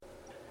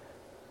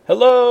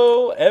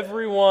Hello,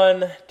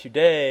 everyone.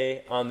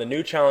 Today on the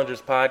New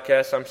Challengers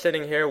podcast, I'm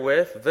sitting here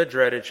with the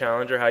Dreaded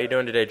Challenger. How you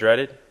doing today,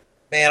 Dreaded?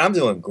 Man, I'm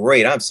doing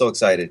great. I'm so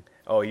excited.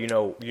 Oh, you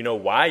know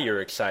why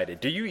you're excited.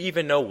 Do you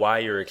even know why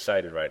you're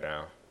excited right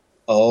now?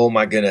 Oh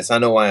my goodness, I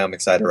know why I'm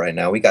excited right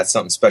now. We got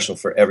something special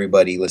for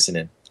everybody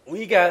listening.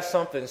 We got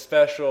something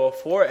special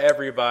for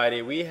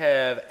everybody. We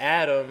have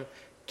Adam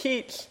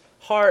Keits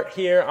Hart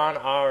here on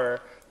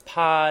our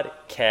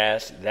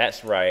podcast.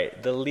 That's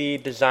right, the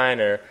lead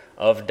designer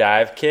of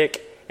Dive Kick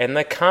and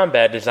the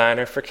combat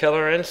designer for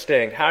Killer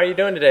Instinct. How are you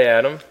doing today,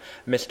 Adam?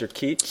 Mr.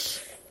 Keits?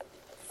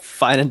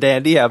 Fine and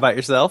dandy. How about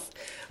yourself?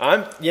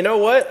 You know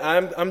what?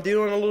 I'm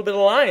doing a little bit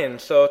of lying.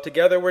 So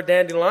together we're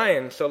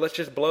dandelion. So let's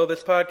just blow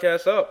this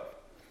podcast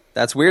up.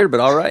 That's weird, but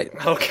all right.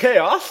 Okay,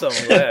 awesome.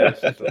 I'm glad.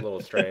 It's just a little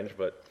strange,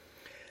 but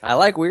I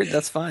like weird.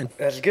 That's fine.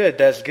 That's good.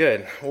 That's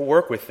good. We'll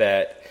work with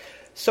that.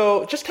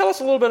 So just tell us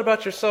a little bit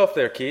about yourself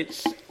there,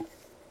 Keits.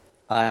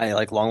 I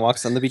like long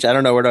walks on the beach. I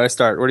don't know. Where do I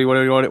start? What do you want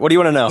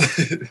to know?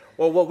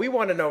 Well, what we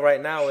want to know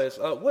right now is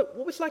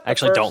what was like. I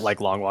actually don't like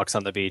long walks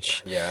on the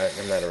beach. Yeah,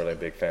 I'm not a really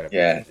big fan of.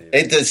 Yeah,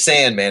 the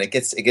sand, man. It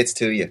gets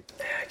to you.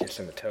 It gets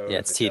in the toes. Yeah,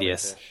 it's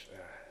tedious. It's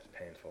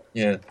painful.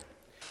 Yeah.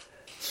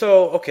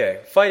 So okay,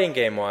 fighting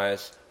game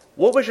wise,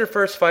 what was your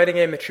first fighting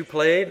game that you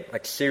played?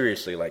 Like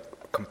seriously,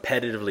 like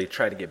competitively,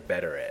 try to get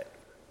better at.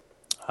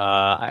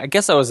 I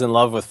guess I was in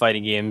love with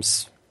fighting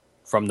games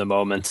from the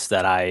moment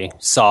that I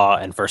saw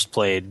and first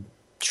played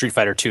Street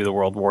Fighter II: The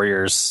World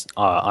Warriors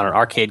on an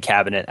arcade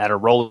cabinet at a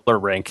roller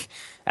rink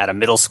at a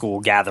middle school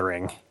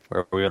gathering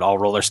where we would all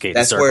roller skate.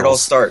 That's in circles. where it all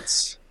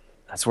starts.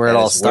 That's where it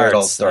all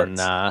starts.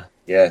 And,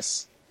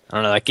 yes. I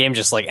don't know. That game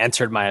just like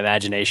entered my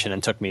imagination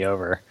and took me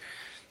over.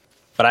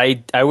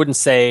 But I wouldn't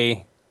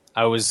say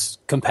I was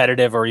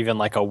competitive or even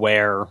like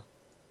aware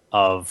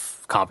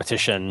of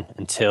competition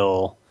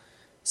until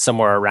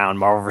somewhere around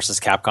Marvel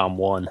vs. Capcom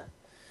 1.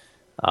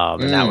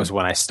 And that was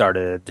when I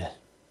started,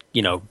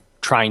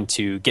 trying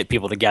to get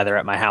people together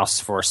at my house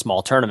for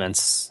small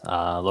tournaments,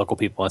 local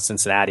people in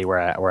Cincinnati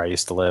where I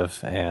used to live,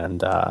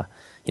 and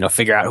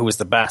figure out who was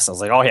the best. I was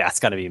like, oh yeah, it's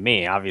got to be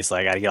me. Obviously,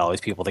 I got to get all these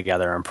people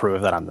together and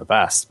prove that I'm the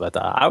best. But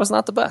I was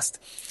not the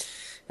best,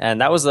 and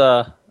that was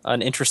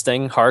an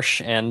interesting,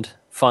 harsh, and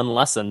fun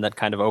lesson that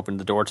kind of opened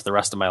the door to the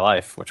rest of my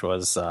life, which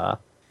was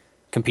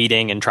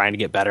competing and trying to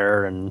get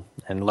better and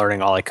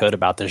learning all I could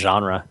about the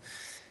genre.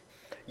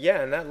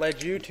 Yeah, and that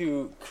led you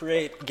to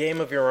create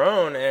Game of Your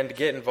Own and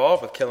get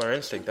involved with Killer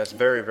Instinct. That's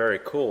very, very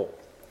cool.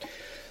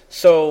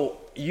 So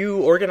you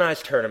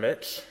organize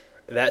tournaments.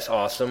 That's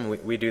awesome.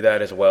 We do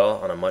that as well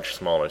on a much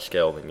smaller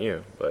scale than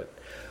you, but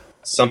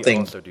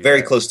something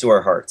very close to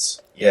our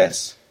hearts.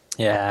 Yes.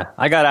 Yeah,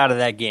 I got out of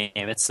that game.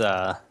 It's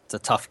a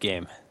tough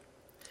game.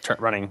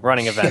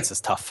 Running events is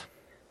tough.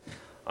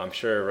 I'm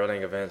sure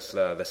running events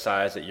the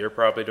size that you're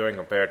probably doing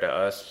compared to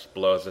us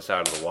blows us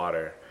out of the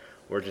water.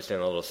 We're just in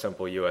a little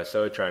simple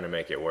USO trying to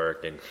make it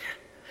work, and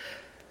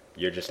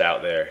you're just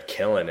out there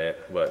killing it,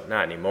 but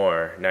not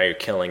anymore. Now you're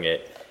killing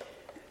it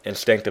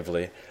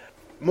instinctively.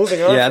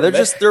 Moving on. Yeah,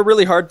 they're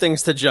really hard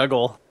things to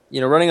juggle.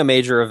 Running a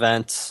major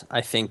event,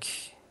 I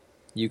think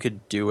you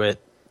could do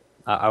it.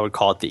 I would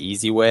call it the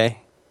easy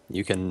way.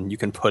 You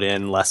can put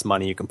in less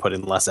money, you can put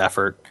in less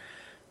effort,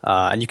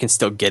 and you can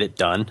still get it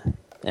done,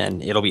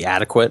 and it'll be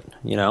adequate.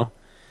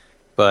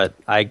 But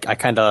I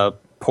kind of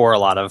pour a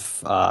lot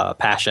of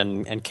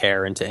passion and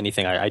care into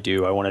anything I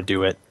do. I want to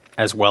do it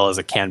as well as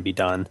it can be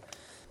done.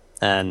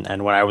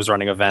 And when I was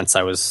running events,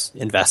 I was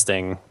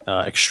investing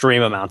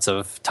extreme amounts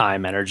of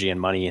time, energy, and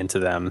money into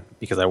them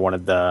because I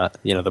wanted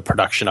the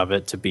production of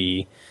it to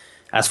be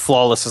as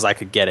flawless as I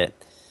could get it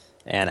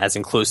and as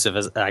inclusive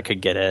as I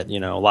could get it.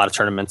 A lot of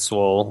tournaments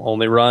will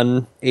only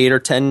run 8 or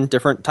 10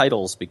 different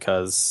titles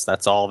because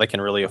that's all they can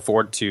really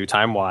afford to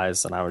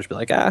time-wise. And I would just be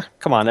like,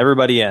 come on,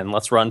 everybody in.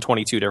 Let's run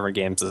 22 different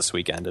games this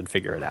weekend and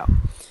figure it out.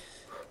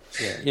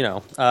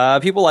 Yeah,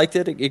 people liked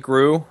it. It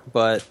grew,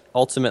 but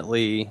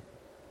ultimately,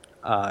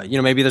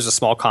 maybe there's a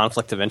small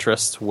conflict of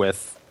interest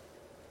with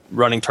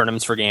running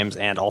tournaments for games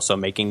and also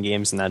making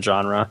games in that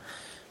genre.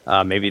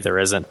 Maybe there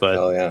isn't,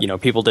 but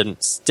people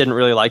didn't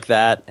really like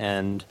that.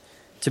 And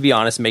to be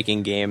honest,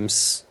 making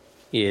games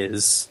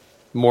is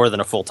more than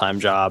a full-time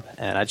job,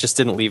 and it just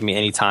didn't leave me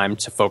any time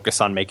to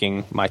focus on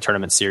making my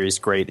tournament series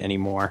great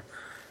anymore.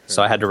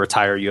 So I had to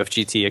retire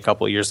UFGT a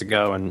couple of years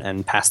ago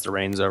and pass the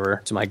reins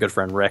over to my good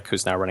friend Rick,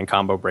 who's now running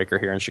Combo Breaker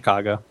here in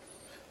Chicago.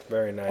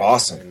 Very nice.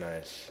 Awesome. Very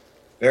nice.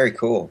 Very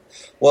cool.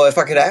 Well, if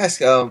I could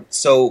ask,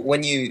 so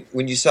when you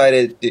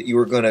decided that you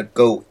were going to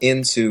go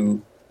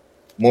into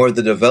more of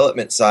the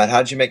development side,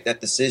 how did you make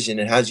that decision,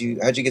 and how'd you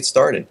get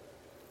started?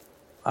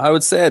 I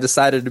would say I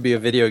decided to be a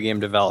video game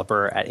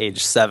developer at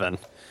age 7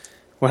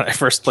 when I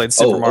first played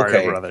Super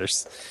Mario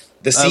Brothers.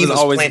 The seed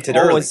was planted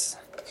early.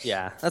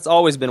 Yeah, that's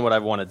always been what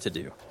I've wanted to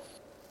do.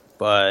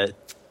 But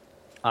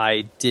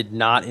I did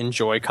not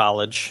enjoy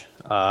college,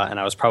 and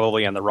I was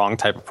probably on the wrong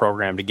type of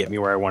program to get me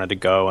where I wanted to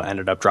go. I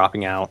ended up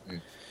dropping out.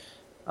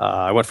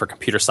 I went for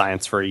computer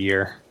science for a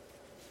year,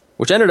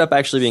 which ended up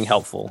actually being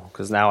helpful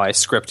because now I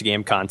script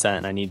game content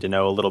and I need to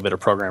know a little bit of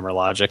programmer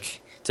logic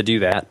to do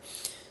that.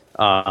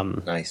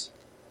 Nice.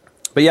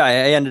 But yeah,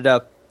 I ended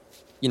up,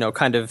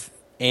 kind of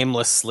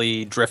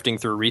aimlessly drifting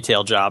through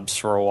retail jobs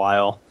for a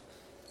while,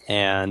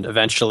 and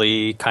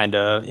eventually kind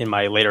of in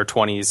my later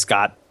 20s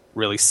got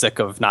really sick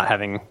of not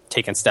having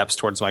taken steps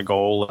towards my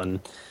goal and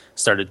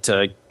started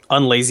to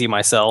unlazy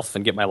myself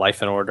and get my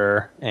life in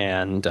order,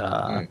 and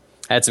I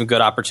had some good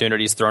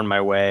opportunities thrown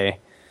my way,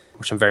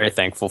 which I'm very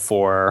thankful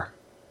for.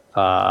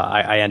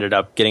 I ended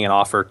up getting an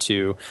offer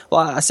to,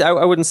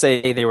 I wouldn't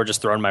say they were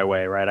just thrown my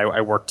way, right?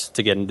 I worked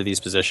to get into these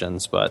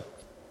positions, but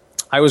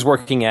I was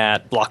working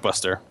at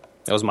Blockbuster.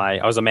 I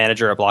was a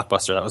manager at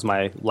Blockbuster. That was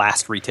my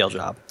last retail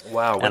job.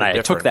 Wow, what and a I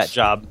difference. took that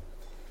job.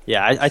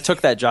 Yeah, I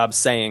took that job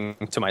saying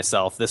to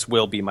myself, this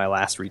will be my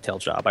last retail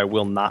job. I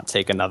will not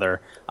take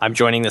another. I'm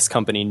joining this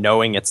company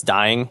knowing it's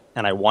dying,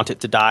 and I want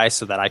it to die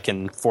so that I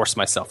can force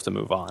myself to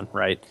move on,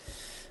 right?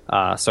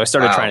 So I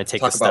started trying to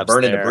take the steps there. Talk about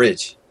burning the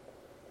bridge.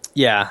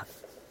 Yeah.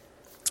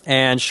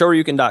 And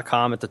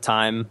Shoryuken.com at the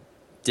time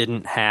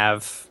didn't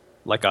have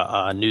like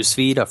a news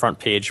feed, a front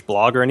page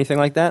blog or anything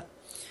like that.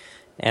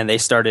 And they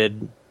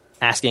started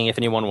asking if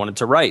anyone wanted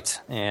to write.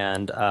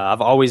 And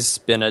I've always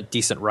been a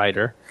decent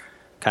writer,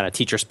 kind of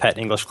teacher's pet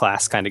English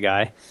class kind of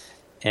guy.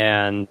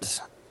 And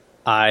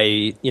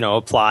I,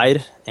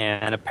 applied,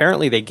 and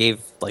apparently they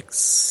gave like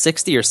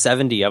 60 or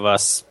 70 of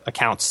us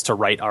accounts to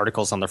write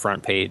articles on the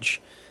front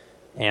page.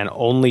 And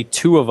only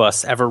 2 of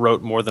us ever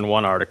wrote more than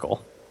one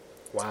article.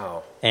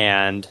 Wow.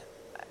 And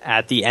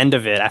at the end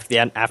of it,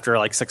 after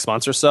like 6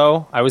 months or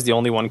so, I was the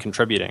only one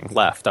contributing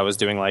left. I was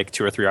doing like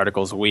 2 or 3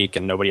 articles a week,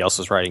 and nobody else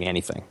was writing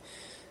anything.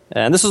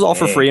 And this was all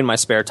for free in my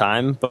spare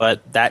time,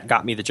 but that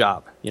got me the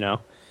job,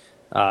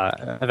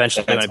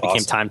 Eventually, when it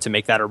became time to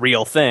make that a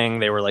real thing,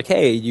 they were like,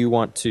 hey, you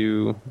want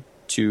to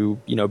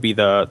be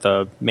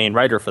the main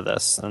writer for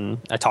this? And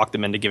I talked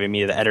them into giving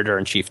me the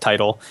editor-in-chief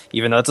title,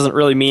 even though it doesn't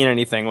really mean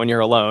anything when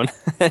you're alone.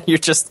 You're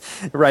just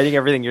writing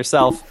everything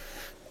yourself.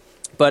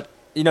 But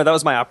that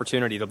was my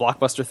opportunity. The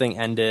Blockbuster thing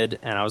ended,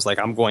 and I was like,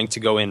 I'm going to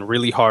go in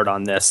really hard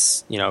on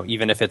this,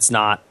 even if it's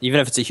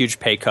a huge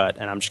pay cut,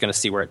 and I'm just going to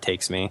see where it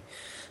takes me.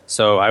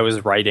 So I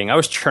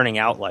was churning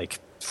out like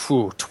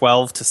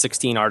 12 to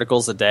 16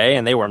 articles a day,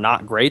 and they were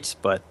not great,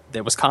 but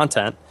it was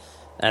content,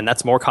 and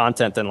that's more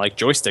content than like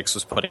Joysticks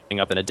was putting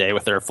up in a day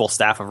with their full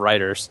staff of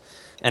writers,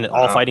 and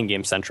all fighting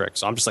game centric.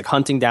 So I'm just like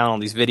hunting down all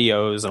these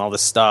videos and all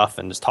this stuff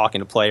and just talking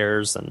to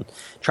players and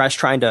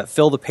trying to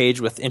fill the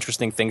page with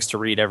interesting things to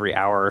read every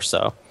hour or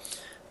so.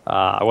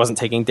 I wasn't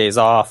taking days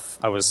off.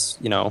 I was,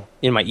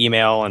 in my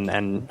email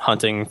and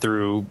hunting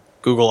through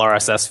Google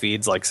RSS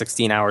feeds like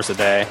 16 hours a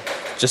day.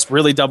 Just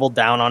really doubled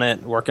down on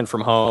it, working from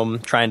home,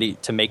 trying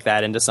to make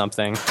that into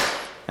something.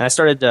 And I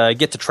started to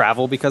get to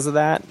travel because of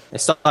that. I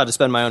still had to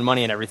spend my own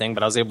money and everything,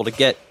 but I was able to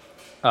get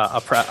a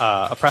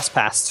press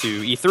pass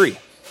to E3.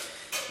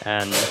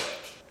 And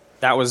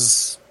that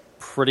was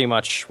pretty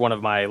much one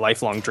of my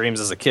lifelong dreams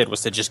as a kid,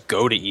 was to just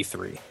go to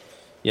E3,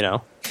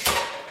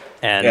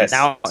 And yes.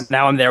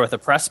 now I'm there with a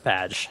press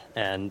badge,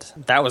 and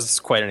that was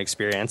quite an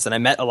experience. And I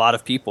met a lot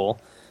of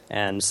people,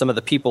 and some of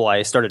the people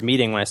I started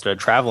meeting when I started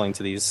traveling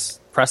to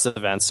these press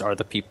events are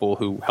the people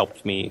who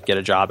helped me get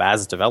a job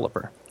as a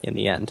developer in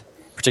the end,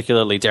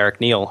 particularly Derek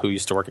Neal, who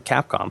used to work at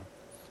Capcom.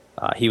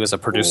 He was a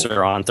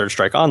producer on Third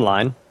Strike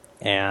Online,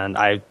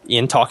 and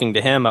in talking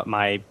to him at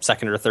my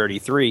second or third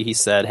E3, he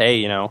said,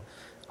 hey,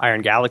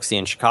 Iron Galaxy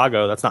in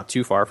Chicago, that's not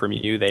too far from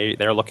you.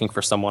 They're looking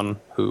for someone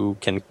who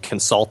can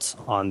consult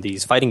on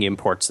these fighting game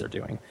ports they're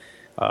doing.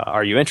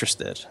 Are you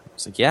interested? I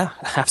was like, yeah,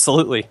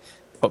 absolutely.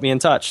 Put me in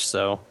touch.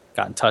 So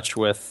got in touch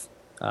with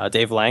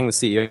Dave Lang, the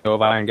CEO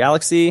of Iron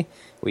Galaxy.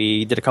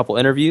 We did a couple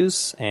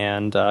interviews,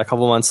 and a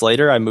couple months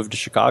later, I moved to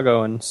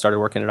Chicago and started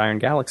working at Iron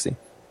Galaxy.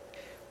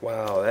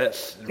 Wow,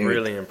 that's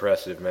really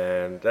impressive,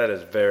 man. That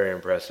is very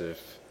impressive.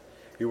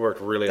 You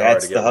worked really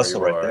hard to get the hustle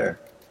where you right are. there.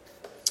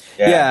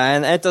 Yeah,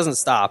 and it doesn't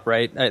stop,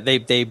 right?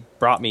 They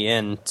brought me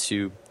in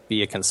to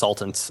be a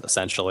consultant,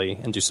 essentially,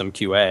 and do some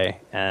QA.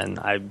 And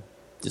I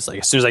just like,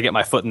 as soon as I get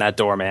my foot in that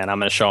door, man, I'm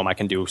going to show them I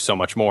can do so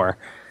much more.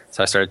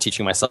 So I started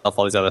teaching myself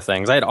all these other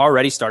things. I had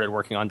already started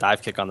working on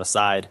Dive Kick on the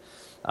side.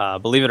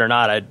 Believe it or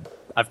not,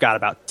 I've got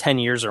about 10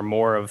 years or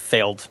more of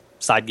failed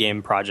side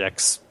game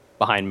projects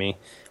behind me,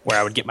 where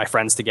I would get my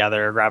friends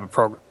together, grab a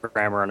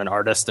programmer and an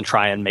artist, and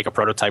try and make a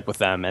prototype with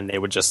them, and they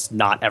would just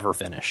not ever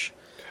finish.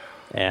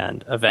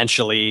 And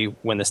eventually,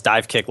 when this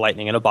Dive Kick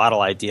lightning in a bottle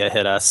idea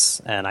hit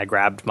us, and I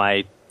grabbed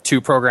my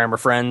 2 programmer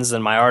friends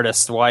and my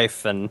artist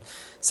wife and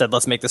said,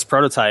 let's make this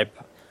prototype.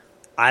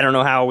 I don't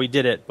know how we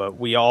did it, but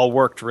we all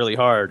worked really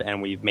hard,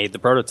 and we made the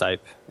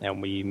prototype,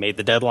 and we made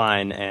the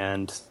deadline,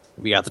 and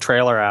we got the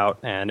trailer out,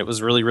 and it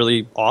was really,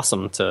 really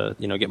awesome to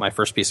get my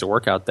first piece of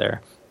work out there.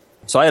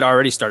 So I had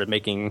already started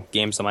making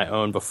games on my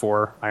own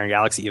before Iron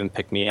Galaxy even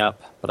picked me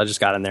up, but I just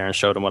got in there and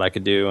showed them what I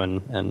could do,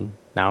 and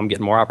now I'm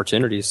getting more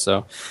opportunities.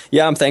 So,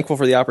 yeah, I'm thankful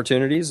for the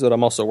opportunities, but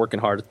I'm also working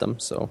hard at them.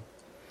 So,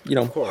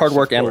 hard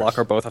work and luck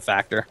are both a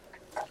factor.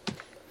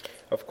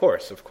 Of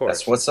course.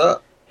 That's what's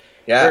up.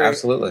 Yeah, Very,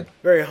 absolutely.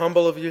 very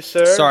humble of you,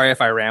 sir. Sorry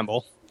if I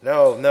ramble.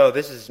 No,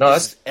 this is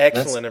that's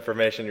excellent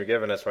information you're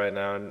giving us right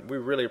now, and we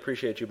really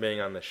appreciate you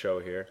being on the show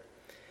here.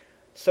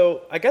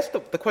 So I guess the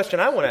question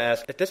I want to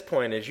ask at this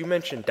point is, you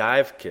mentioned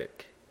dive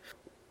kick.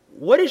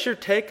 What is your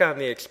take on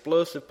the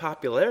explosive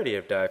popularity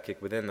of dive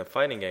kick within the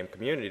fighting game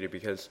community?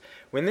 Because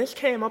when this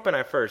came up and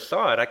I first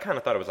saw it, I kind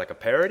of thought it was like a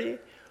parody,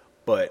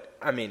 but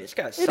I mean, it's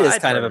got side It is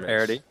kind of a tournaments.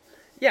 parody.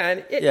 Yeah,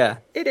 and Yeah.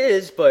 it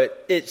is,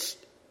 but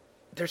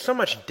there's so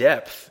much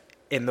depth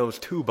in those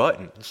two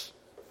buttons.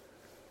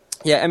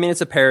 Yeah, I mean, it's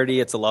a parody.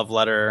 It's a love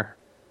letter.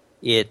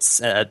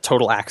 It's a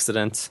total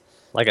accident.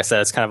 Like I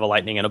said, it's kind of a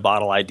lightning in a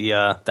bottle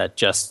idea that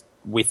just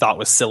we thought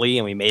was silly,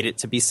 and we made it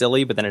to be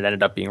silly, but then it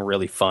ended up being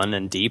really fun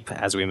and deep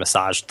as we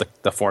massaged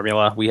the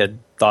formula we had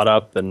thought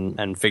up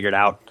and figured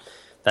out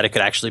that it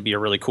could actually be a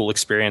really cool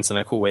experience and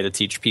a cool way to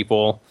teach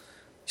people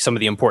some of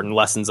the important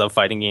lessons of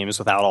fighting games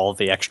without all of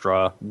the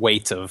extra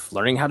weight of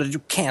learning how to do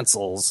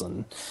cancels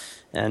and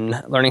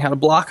learning how to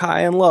block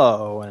high and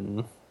low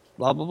and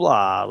blah, blah,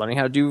 blah, learning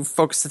how to do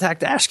focused attack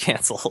dash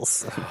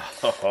cancels,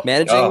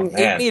 managing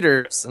 8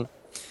 meters. And,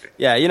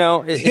 yeah,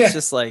 it's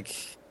just like,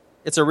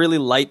 it's a really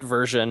light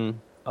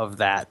version of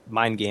that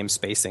mind game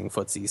spacing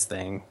footsies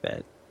thing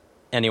that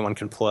anyone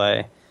can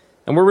play.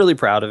 And we're really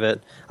proud of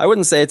it. I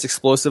wouldn't say it's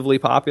explosively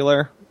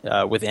popular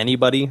with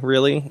anybody,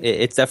 really.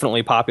 It's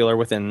definitely popular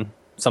within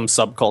some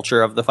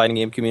subculture of the fighting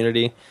game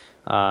community.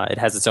 It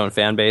has its own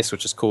fan base,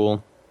 which is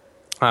cool.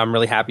 I'm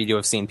really happy to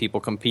have seen people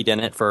compete in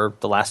it for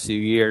the last few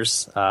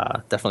years.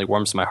 Definitely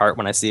warms my heart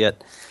when I see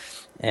it.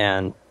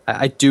 And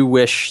I do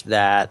wish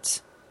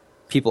that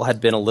people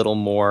had been a little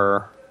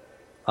more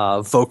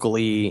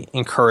vocally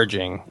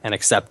encouraging and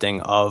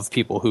accepting of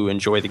people who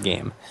enjoy the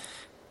game.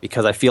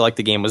 Because I feel like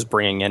the game was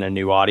bringing in a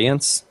new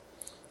audience.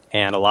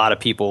 And a lot of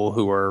people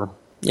who were,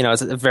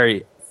 it's a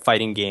very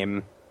fighting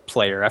game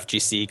player,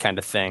 FGC kind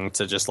of thing,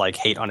 to just like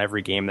hate on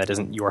every game that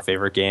isn't your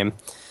favorite game.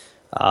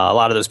 A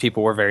lot of those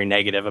people were very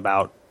negative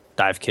about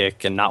dive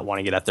kick and not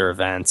wanting it at their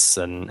events,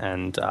 and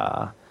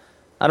I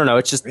don't know,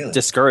 it's just really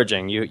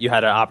discouraging. You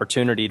had an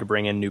opportunity to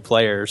bring in new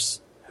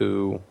players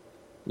who,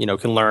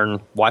 can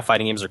learn why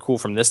fighting games are cool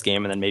from this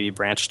game, and then maybe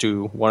branch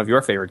to one of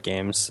your favorite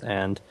games,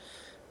 and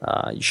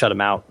you shut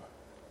them out,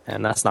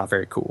 and that's not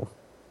very cool.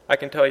 I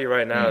can tell you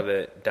right now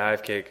that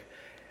dive kick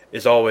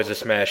is always a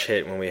smash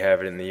hit when we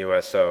have it in the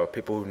USO.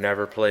 People who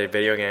never played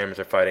video games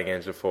or fighting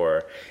games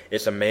before,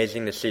 it's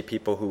amazing to see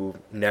people who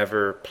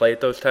never played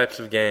those types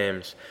of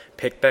games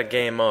pick that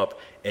game up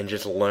and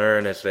just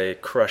learn as they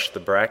crush the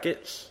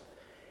brackets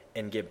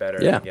and get better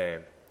at the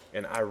game.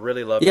 And I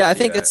really love to see I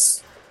think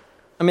that.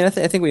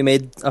 I think we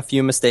made a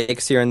few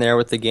mistakes here and there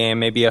with the game.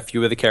 Maybe a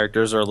few of the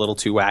characters are a little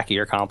too wacky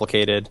or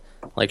complicated,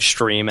 like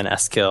Stream and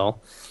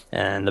S-Kill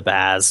and the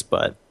Baz.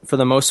 But for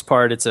the most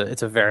part, it's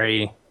a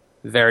very,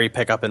 very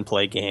pick up and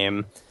play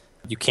game.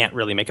 You can't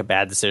really make a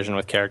bad decision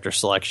with character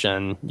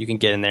selection. You can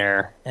get in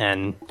there,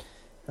 and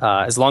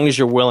as long as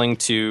you're willing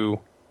to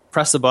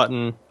press a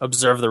button,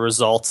 observe the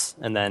results,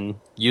 and then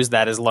use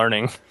that as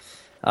learning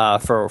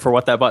for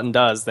what that button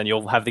does, then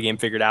you'll have the game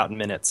figured out in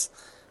minutes.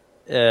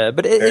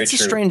 But it's a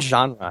strange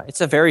genre.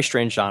 It's a very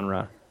strange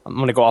genre. I'm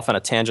going to go off on a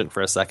tangent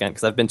for a second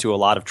because I've been to a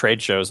lot of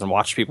trade shows and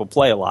watched people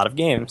play a lot of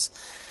games.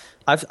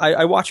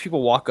 I watch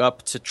people walk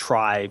up to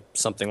try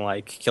something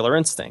like Killer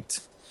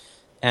Instinct,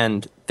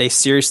 and they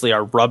seriously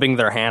are rubbing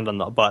their hand on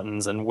the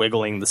buttons and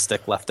wiggling the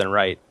stick left and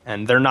right,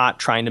 and they're not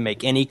trying to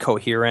make any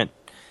coherent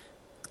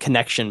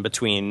connection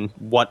between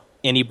what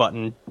any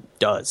button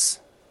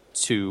does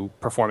to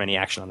perform any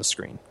action on the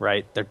screen,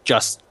 right? They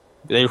just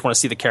want to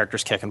see the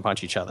characters kick and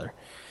punch each other.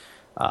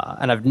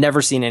 And I've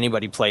never seen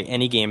anybody play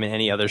any game in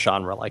any other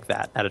genre like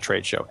that at a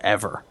trade show,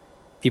 ever.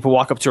 People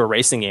walk up to a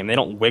racing game, they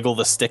don't wiggle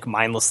the stick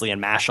mindlessly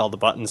and mash all the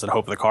buttons and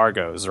hope the car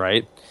goes,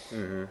 right?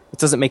 Mm-hmm. It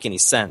doesn't make any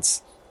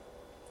sense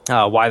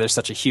why there's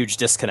such a huge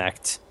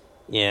disconnect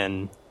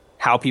in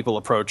how people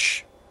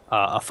approach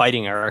a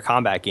fighting or a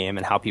combat game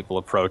and how people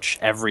approach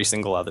every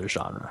single other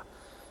genre.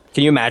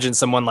 Can you imagine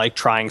someone like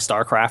trying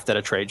StarCraft at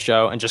a trade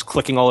show and just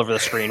clicking all over the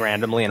screen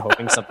randomly and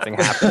hoping something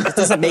happens? It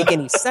doesn't make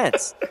any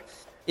sense.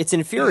 It's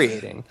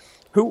infuriating.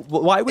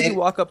 Why would you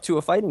walk up to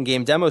a fighting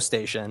game demo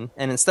station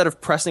and instead of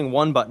pressing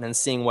one button and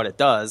seeing what it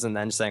does and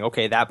then saying,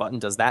 okay, that button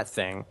does that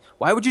thing,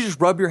 why would you just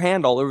rub your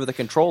hand all over the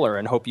controller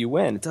and hope you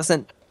win? It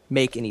doesn't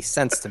make any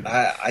sense to me.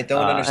 I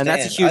don't understand. And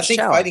that's a huge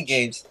challenge. Fighting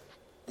games,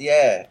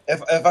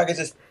 if I could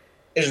just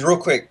real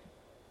quick,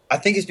 I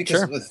think it's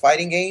because with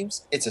fighting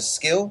games, it's a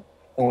skill,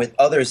 and with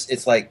others,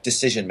 it's like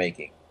decision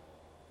making.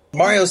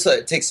 Mario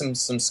takes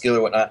some skill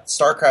or whatnot.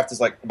 StarCraft is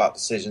like about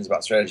decisions,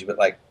 about strategy, but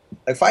like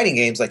fighting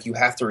games, like you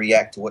have to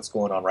react to what's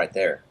going on right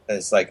there.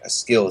 It's like a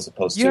skill as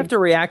opposed to... You have to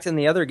react in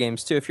the other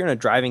games too. If you're in a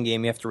driving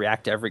game, you have to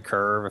react to every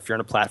curve. If you're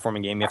in a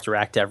platforming game, you have to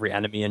react to every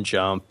enemy and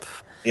jump.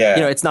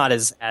 Yeah. It's not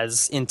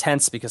as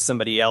intense because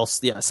somebody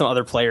else, some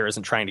other player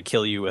isn't trying to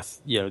kill you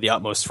with, the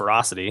utmost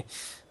ferocity.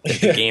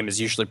 The game is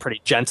usually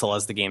pretty gentle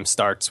as the game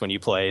starts when you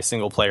play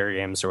single player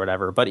games or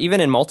whatever. But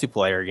even in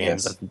multiplayer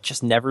games, I've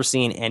just never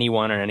seen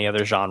anyone in any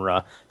other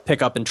genre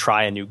pick up and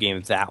try a new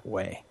game that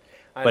way.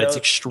 but it's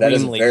extremely That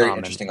is a very common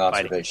interesting in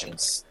fighting observation.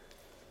 games.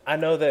 I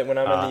know that when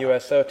I'm in the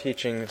USO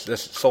teaching the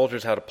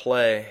soldiers how to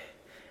play,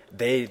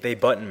 they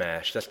button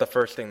mash. That's the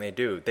first thing they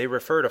do. They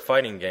refer to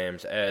fighting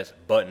games as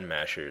button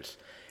mashers.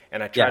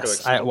 And I try to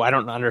explain. I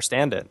don't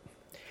understand it.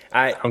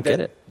 I don't get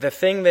it. The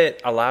thing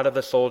that a lot of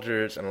the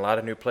soldiers and a lot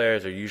of new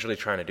players are usually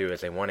trying to do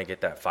is they want to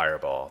get that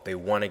fireball. They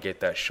want to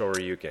get that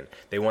shoryuken.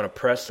 They want to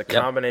press the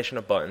combination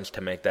of buttons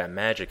to make that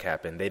magic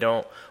happen. They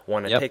don't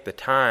want to take the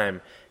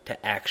time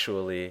to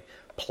actually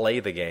play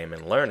the game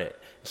and learn it.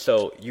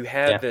 So you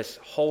have this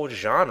whole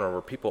genre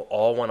where people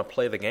all want to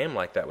play the game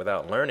like that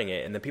without learning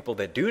it, and the people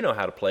that do know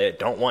how to play it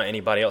don't want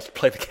anybody else to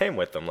play the game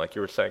with them, like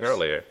you were saying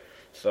earlier.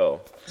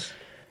 So,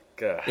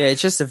 God. Yeah,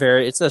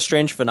 it's a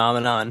strange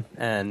phenomenon,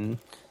 and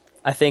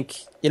I think,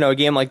 a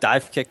game like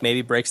Dive Kick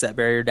maybe breaks that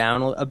barrier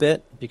down a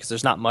bit because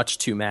there's not much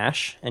to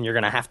mash, and you're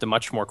going to have to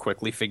much more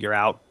quickly figure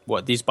out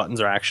what these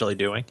buttons are actually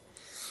doing.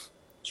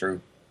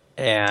 True.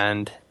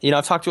 And,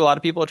 I've talked to a lot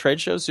of people at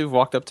trade shows who've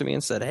walked up to me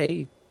and said,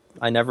 hey,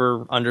 I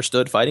never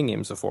understood fighting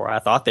games before. I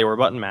thought they were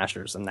button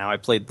mashers, and now I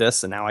played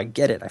this, and now I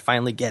get it. I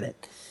finally get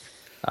it.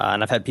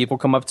 And I've had people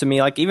come up to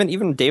me, like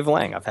even Dave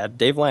Lang. I've had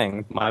Dave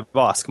Lang, my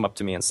boss, come up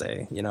to me and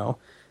say,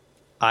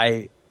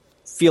 I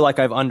feel like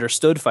I've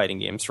understood fighting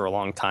games for a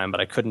long time,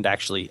 but I couldn't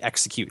actually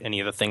execute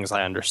any of the things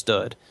I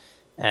understood.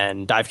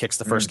 And Dive Kick's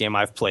the first game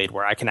I've played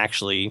where I can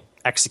actually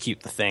execute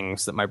the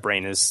things that my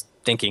brain is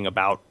thinking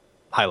about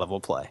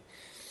high-level play.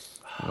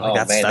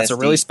 That's a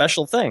really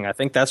special thing. I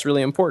think that's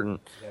really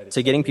important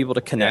to getting people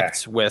to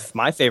connect with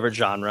my favorite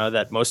genre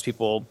that most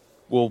people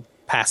will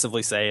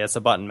passively say it's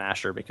a button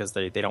masher because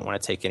they don't want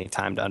to take any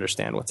time to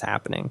understand what's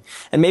happening.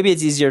 And maybe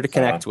it's easier to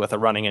connect with a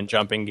running and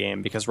jumping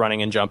game because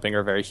running and jumping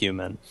are very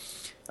human.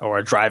 Or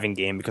a driving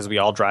game because we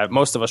all drive.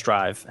 Most of us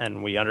drive,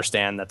 and we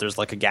understand that there's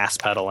like a gas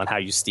pedal and how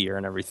you steer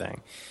and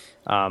everything.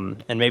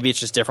 And maybe it's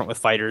just different with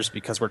fighters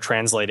because we're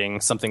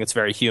translating something that's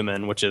very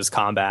human, which is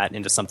combat,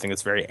 into something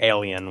that's very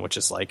alien, which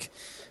is like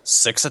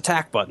 6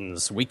 attack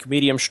buttons, weak,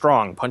 medium,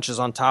 strong, punches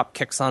on top,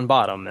 kicks on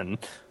bottom, and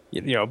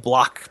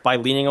block by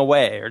leaning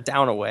away or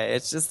down away.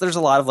 It's just there's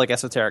a lot of like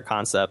esoteric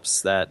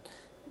concepts that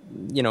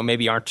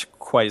maybe aren't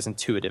quite as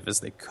intuitive as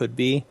they could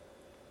be.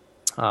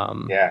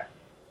 Yeah.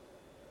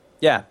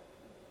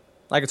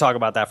 I could talk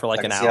about that for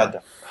like an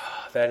hour.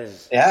 That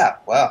is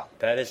wow.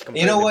 That is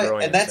completely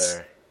brilliant, and that's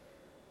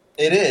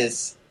it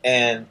is,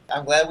 and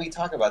I'm glad we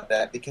talk about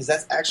that because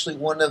that's actually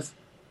one of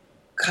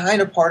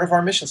kind of part of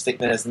our mission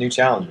statement as new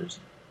challengers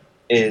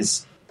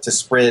is to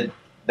spread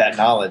that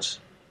knowledge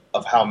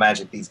of how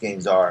magic these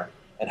games are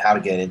and how to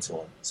get into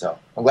them. So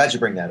I'm glad you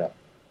bring that up.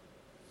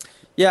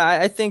 Yeah,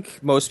 I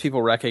think most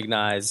people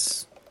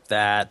recognize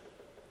that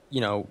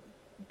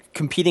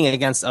competing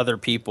against other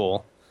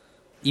people,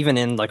 even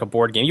in like a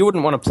board game, you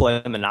wouldn't want to play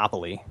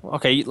Monopoly.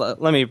 Okay, let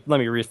me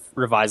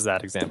revise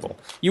that example.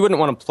 You wouldn't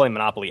want to play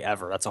Monopoly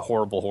ever. That's a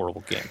horrible,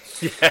 horrible game.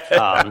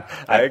 I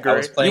agree. I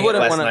was playing it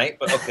last night,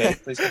 but okay,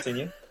 please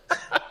continue.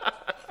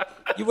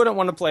 You wouldn't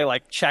want to play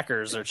like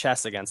checkers or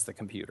chess against the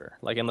computer,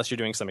 like unless you're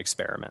doing some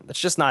experiment. It's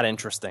just not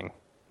interesting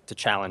to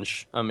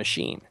challenge a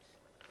machine.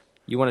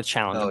 You want to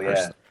challenge a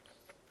person,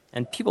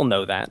 and people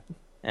know that.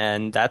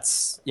 And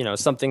that's,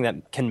 something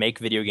that can make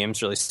video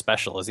games really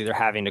special is either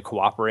having to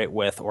cooperate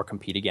with or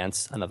compete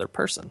against another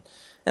person.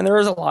 And there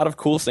is a lot of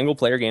cool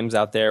single-player games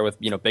out there with,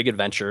 big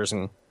adventures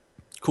and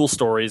cool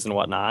stories and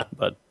whatnot.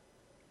 But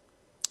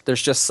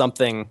there's just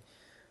something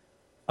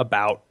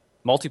about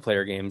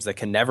multiplayer games that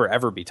can never,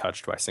 ever be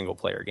touched by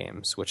single-player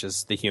games, which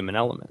is the human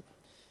element.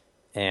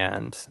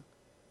 And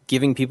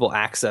giving people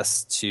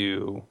access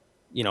to,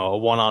 a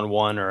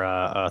one-on-one or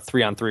a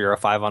 3-on-3 or a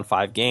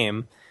 5-on-5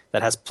 game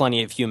that has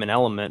plenty of human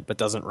element but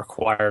doesn't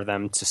require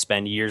them to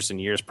spend years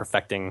and years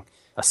perfecting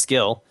a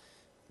skill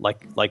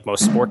like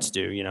most sports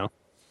do,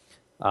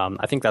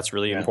 I think that's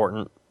really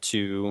important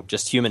to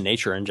just human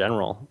nature in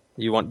general.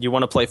 You want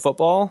to play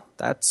football?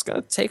 That's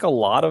going to take a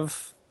lot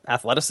of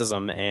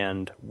athleticism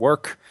and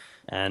work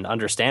and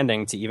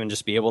understanding to even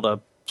just be able to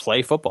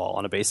play football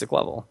on a basic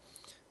level.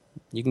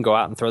 You can go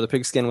out and throw the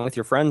pigskin with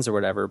your friends or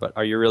whatever, but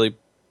are you really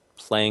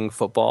playing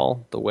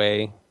football the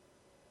way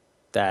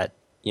that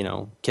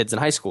kids in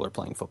high school are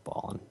playing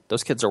football? And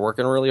those kids are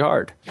working really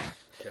hard.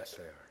 Yes,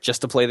 they are.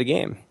 Just to play the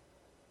game.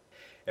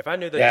 If I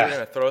knew that you were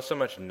going to throw so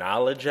much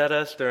knowledge at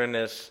us during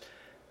this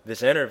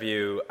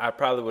interview, I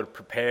probably would have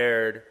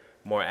prepared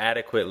more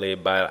adequately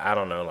by, I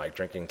don't know, like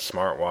drinking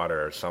smart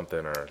water or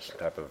something, or some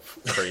type of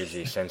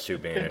crazy sensu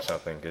bean or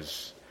something,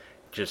 because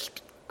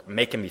just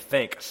making me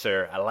think,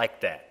 sir. I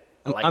like that.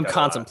 I'm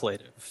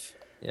contemplative.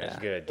 Yeah. That's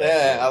good.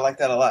 I like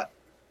that a lot.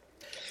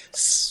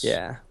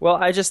 Yeah. Well,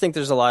 I just think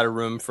there's a lot of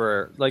room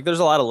for, there's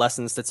a lot of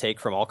lessons to take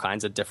from all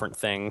kinds of different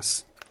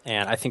things.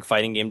 And I think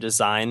fighting game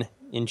design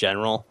in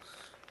general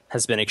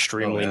has been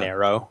extremely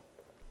narrow.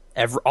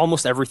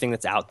 Almost everything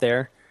that's out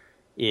there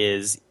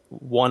is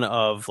one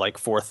of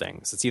 4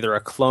 things. It's either a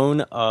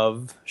clone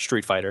of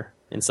Street Fighter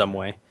in some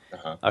way,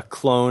 a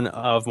clone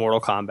of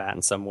Mortal Kombat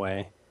in some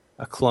way,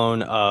 a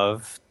clone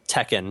of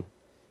Tekken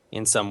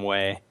in some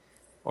way,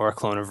 or a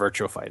clone of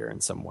Virtua Fighter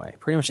in some way.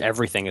 Pretty much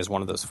everything is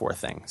one of those 4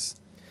 things.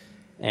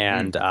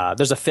 And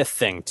there's a 5th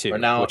thing too,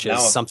 which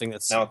is something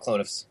that's now a clone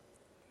of.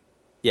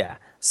 Yeah.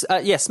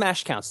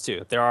 Smash counts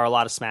too. There are a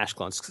lot of Smash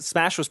clones.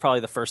 Smash was probably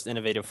the first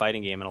innovative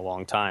fighting game in a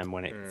long time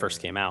when it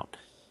first came out.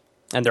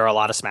 And there are a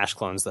lot of Smash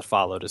clones that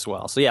followed as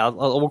well. So yeah,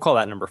 we'll call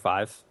that number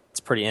 5. It's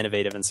pretty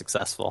innovative and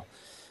successful.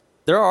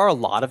 There are a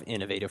lot of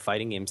innovative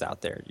fighting games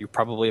out there. You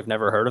probably have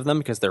never heard of them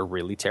because they're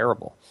really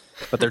terrible.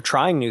 But they're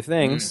trying new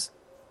things.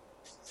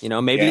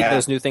 Maybe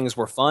those new things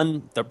were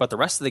fun, but the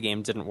rest of the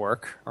game didn't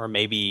work. Or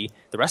maybe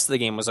the rest of the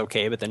game was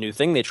okay, but the new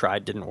thing they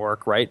tried didn't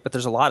work, right? But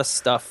there's a lot of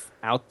stuff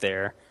out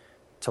there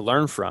to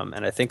learn from.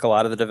 And I think a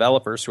lot of the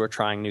developers who are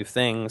trying new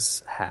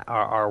things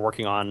are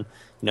working on,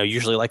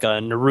 usually like a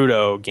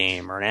Naruto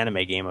game or an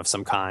anime game of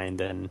some kind.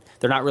 And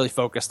they're not really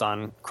focused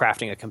on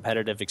crafting a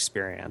competitive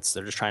experience.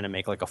 They're just trying to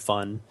make like a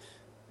fun,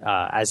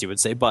 as you would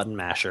say, button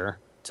masher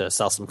to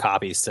sell some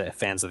copies to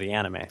fans of the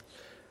anime.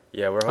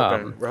 Yeah, we're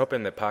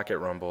hoping that Pocket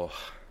Rumble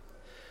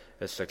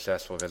is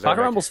successful.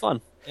 Pocket Rumble's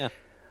fun, yeah.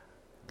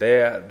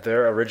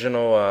 Their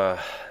original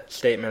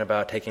statement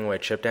about taking away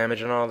chip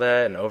damage and all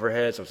that and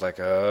overheads was like,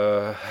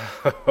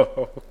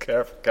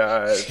 careful,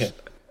 guys.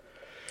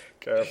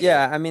 Careful.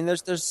 Yeah, I mean,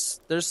 there's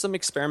some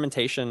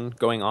experimentation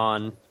going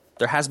on.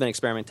 There has been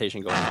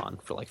experimentation going on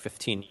for like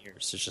 15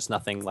 years. There's just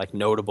nothing like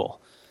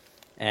notable.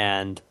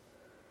 And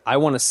I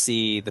want to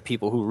see the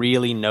people who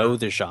really know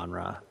the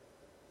genre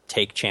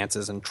take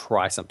chances and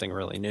try something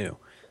really new.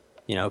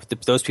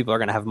 Those people are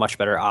going to have much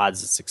better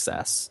odds at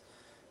success.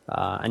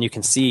 And you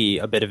can see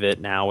a bit of it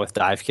now with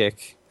Dive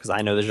Kick, because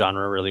I know the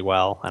genre really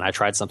well, and I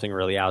tried something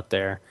really out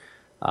there.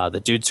 The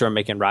dudes who are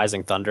making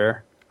Rising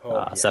Thunder,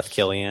 Seth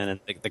Killian, and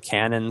the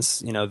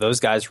Cannons,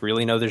 those guys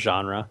really know the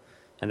genre,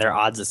 and their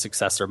odds of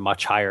success are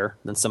much higher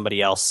than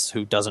somebody else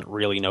who doesn't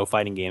really know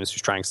fighting games,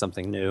 who's trying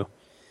something new.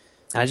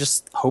 And I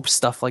just hope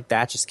stuff like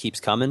that just keeps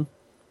coming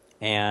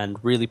and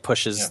really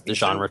pushes the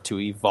genre to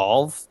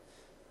evolve.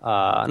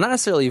 Not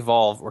necessarily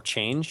evolve or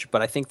change,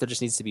 but I think there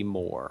just needs to be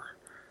more.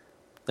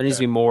 There needs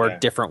to be more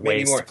different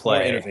ways to play.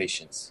 More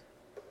innovations.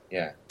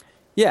 Yeah.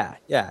 Yeah,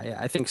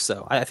 I think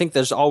so. I think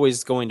there's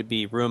always going to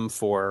be room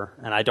for,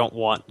 and I don't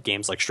want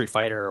games like Street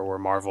Fighter or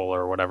Marvel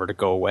or whatever to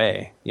go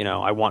away.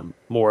 I want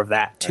more of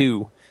that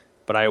too,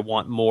 but I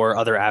want more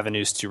other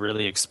avenues to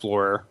really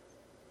explore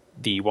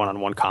the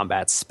one-on-one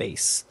combat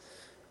space.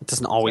 It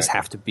doesn't always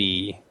have to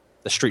be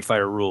the Street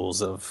Fighter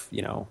rules of,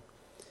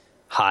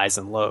 highs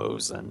and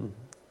lows and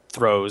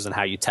throws and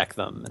how you tech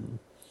them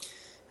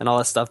and all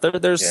that stuff.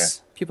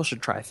 There's people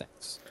should try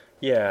things.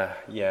 Yeah.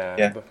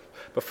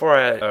 Before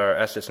I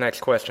ask this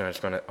next question,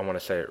 I want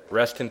to say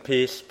rest in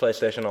peace,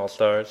 PlayStation All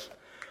Stars.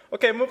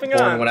 Okay, moving on.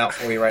 Pouring one out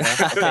for me right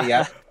now. Okay,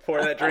 yeah.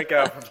 Pour that drink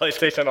out for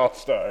PlayStation All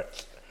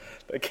Stars.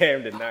 The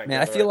game did not. Man,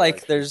 I feel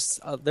like there's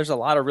a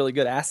lot of really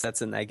good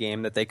assets in that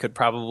game that they could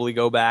probably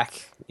go back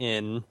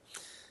in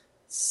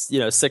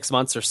 6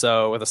 months or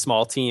so with a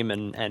small team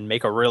and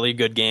make a really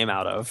good game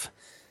out of.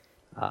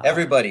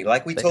 Everybody,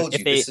 like we told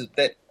you,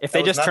 if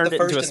they just turned it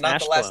into a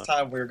Smash clone. Not the last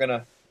time we were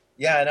gonna.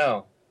 Yeah, I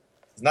know.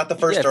 It's not the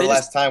first or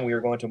last time we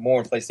were going to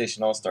more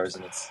PlayStation All Stars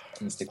in its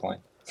decline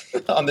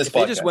on this podcast. If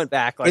they just went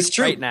back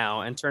right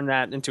now and turned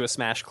that into a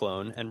Smash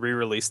clone and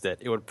re-released it,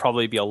 it would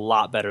probably be a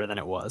lot better than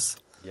it was.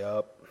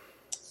 Yep.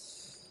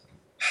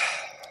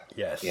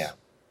 Yes. Yeah.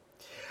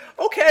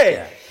 Okay.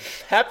 Yeah.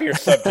 Happier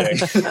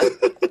subject.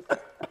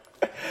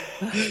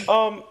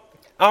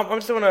 I'm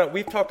just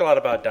we've talked a lot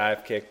about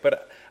Dive Kick,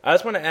 but I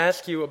just want to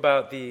ask you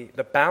about the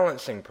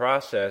balancing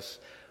process.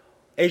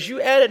 As you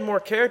added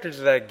more characters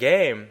to that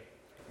game,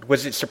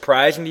 was it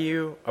surprising to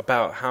you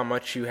about how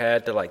much you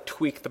had to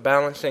tweak the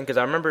balancing? Because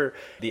I remember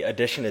the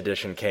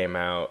edition came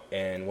out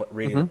and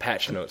reading the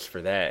patch notes for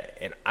that,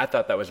 and I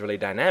thought that was really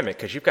dynamic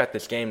because you've got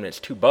this game that's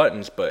 2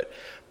 buttons, but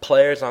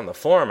players on the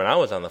forum, and I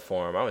was on the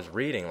forum, I was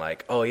reading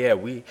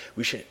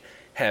we should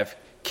have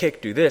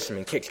Kick do this. I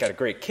mean, Kick's got a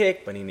great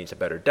kick, but he needs a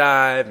better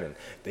dive, and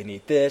they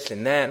need this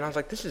and that. And I was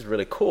like, this is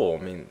really cool.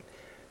 I mean,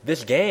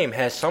 this game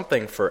has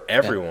something for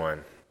everyone.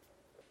 Yeah.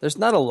 There's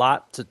not a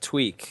lot to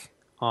tweak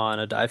on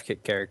a dive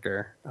kick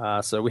character,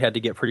 so we had to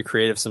get pretty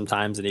creative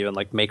sometimes and even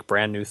make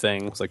brand new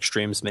things like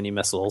streams, mini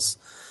missiles.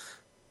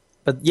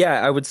 But yeah,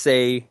 I would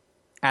say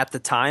at the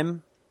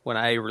time when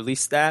I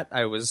released that,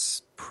 I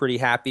was pretty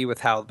happy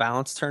with how the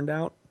balance turned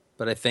out.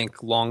 But I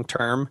think long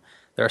term,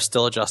 there are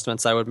still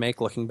adjustments I would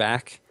make looking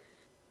back.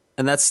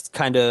 And that's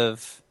kind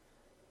of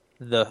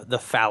the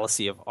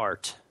fallacy of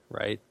art,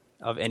 right?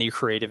 Of any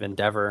creative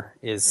endeavor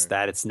is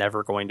that it's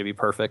never going to be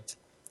perfect.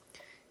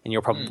 And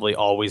you'll probably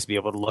always be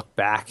able to look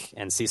back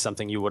and see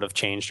something you would have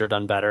changed or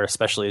done better,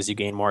 especially as you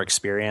gain more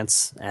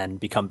experience and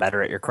become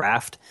better at your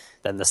craft.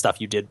 Then the stuff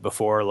you did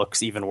before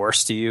looks even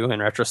worse to you in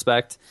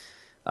retrospect.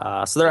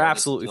 So there are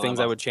absolutely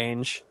things I would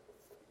change.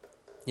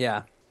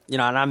 Yeah.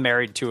 And I'm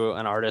married to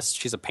an artist.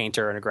 She's a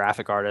painter and a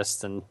graphic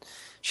artist, and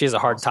she has a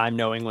hard time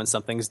knowing when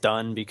something's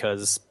done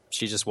because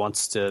she just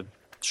wants to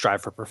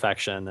strive for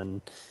perfection.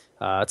 And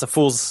it's a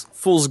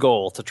fool's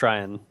goal to try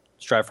and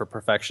strive for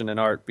perfection in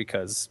art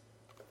because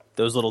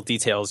those little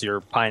details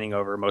you're pining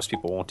over, most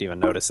people won't even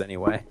notice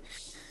anyway.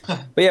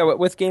 But yeah,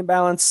 with game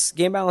balance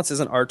is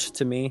an art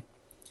to me.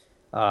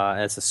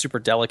 It's a super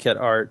delicate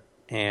art,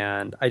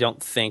 and I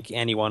don't think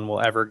anyone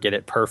will ever get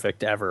it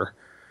perfect ever.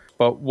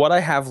 But what I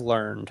have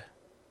learned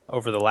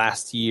over the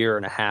last year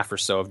and a half or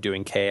so of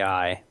doing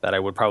KI that I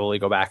would probably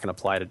go back and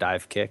apply to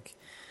Dive Kick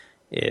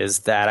is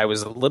that I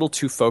was a little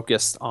too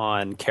focused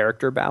on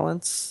character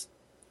balance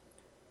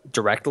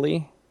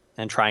directly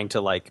and trying to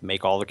like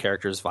make all the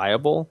characters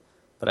viable.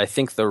 But I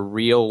think the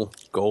real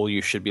goal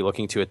you should be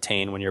looking to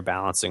attain when you're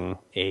balancing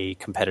a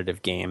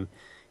competitive game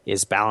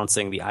is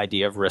balancing the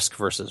idea of risk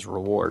versus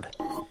reward.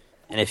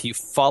 And if you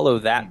follow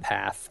that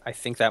path, I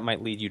think that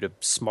might lead you to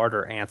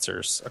smarter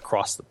answers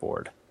across the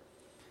board.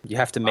 You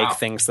have to make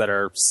things that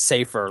are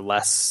safer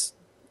less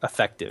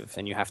effective,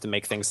 and you have to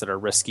make things that are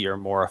riskier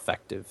more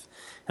effective.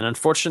 And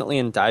unfortunately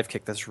in Dive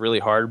Kick, that's really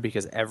hard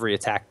because every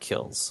attack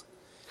kills.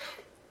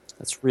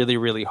 That's really,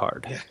 really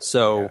hard. Yeah.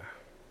 So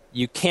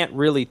you can't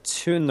really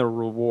tune the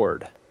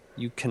reward.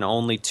 You can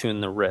only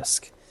tune the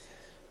risk,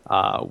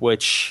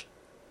 which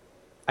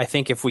I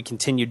think if we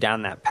continue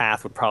down that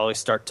path would probably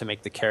start to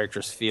make the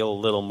characters feel a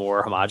little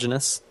more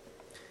homogenous,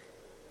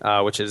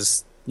 which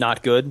is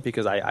not good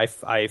because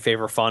I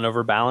favor fun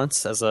over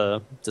balance as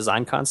a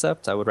design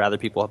concept. I would rather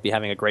people be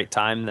having a great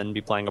time than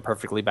be playing a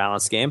perfectly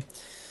balanced game.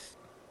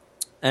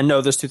 And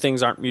no, those two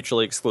things aren't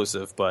mutually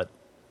exclusive, but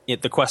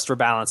the quest for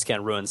balance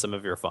can ruin some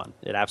of your fun.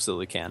 It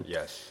absolutely can.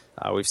 Yes.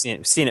 We've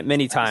seen it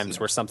many times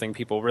where something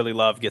people really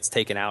love gets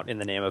taken out in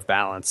the name of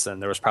balance,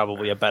 and there was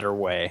probably a better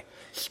way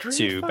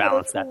to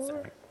balance that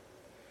thing.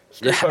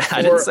 Yeah,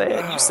 I didn't say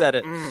it. You said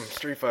it.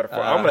 Street Fighter 4.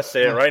 I'm going to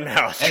say it right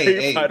now.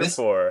 Street Fighter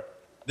 4.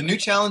 The new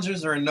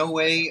challengers are in no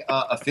way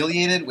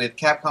affiliated with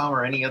Capcom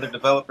or any other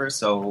developer,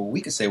 so we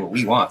can say what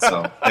we want.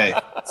 So, hey.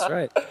 That's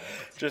right.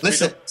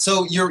 Listen,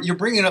 so you're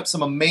bringing up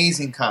some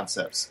amazing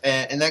concepts,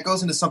 and that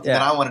goes into something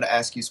that I wanted to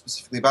ask you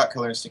specifically about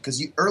Killer Instinct,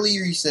 because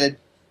earlier you said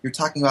you're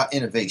talking about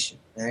innovation,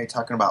 and you're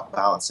talking about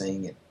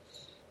balancing, and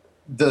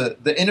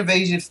the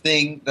innovative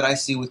thing that I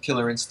see with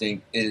Killer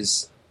Instinct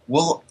is,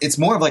 well, it's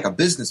more of like a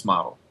business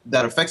model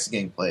that affects the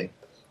gameplay,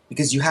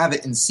 because you have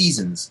it in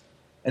seasons,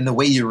 and the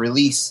way you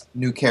release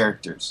new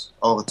characters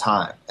all the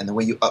time, and the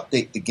way you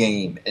update the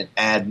game and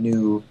add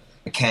new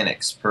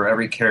mechanics for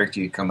every character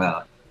you come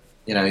out.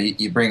 You know,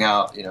 you bring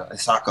out,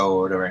 Isako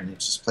or whatever, and it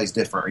just plays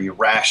different. Or you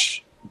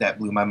Rash, that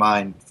blew my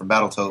mind from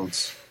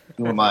Battletoads,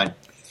 blew my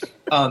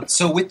mind.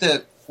 So with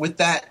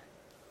that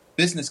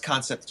business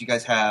concept that you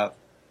guys have,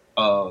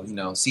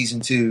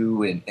 season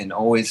 2 and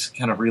always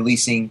kind of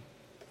releasing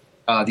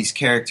these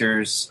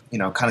characters,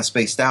 kind of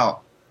spaced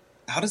out,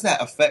 how does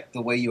that affect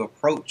the way you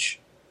approach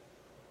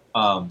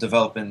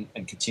developing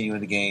and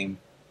continuing the game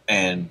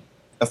and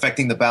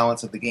affecting the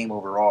balance of the game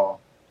overall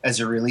as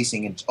you're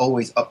releasing and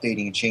always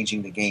updating and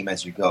changing the game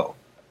as you go?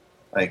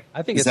 Like,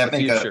 I think it's the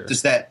future.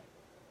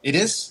 It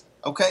is?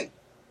 Okay.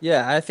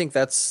 Yeah, I think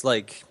that's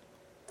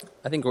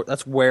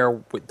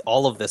where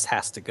all of this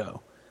has to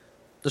go.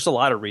 There's a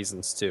lot of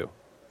reasons too.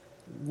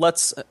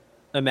 Let's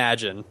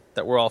imagine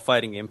that we're all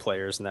fighting game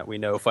players and that we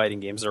know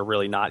fighting games are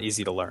really not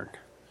easy to learn.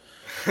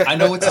 I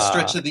know it's a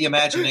stretch of the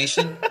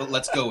imagination, but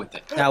let's go with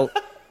it. Now,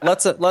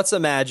 let's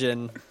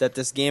imagine that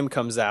this game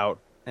comes out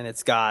and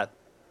it's got,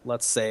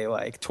 let's say,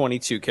 like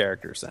 22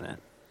 characters in it.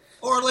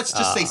 Or let's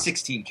just say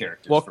 16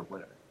 characters for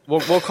whatever.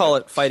 We'll call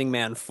it Fighting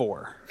Man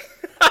 4.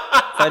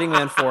 Fighting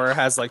Man 4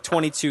 has like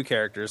 22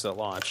 characters at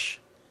launch.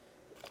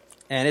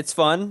 And it's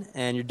fun,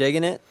 and you're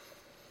digging it.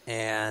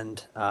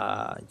 And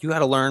you got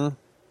to learn,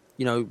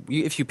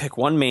 if you pick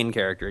one main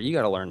character, you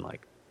got to learn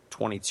like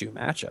 22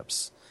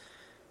 matchups.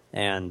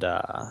 And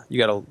you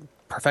got to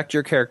perfect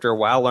your character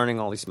while learning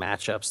all these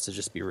matchups to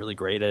just be really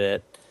great at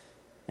it.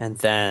 And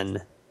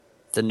then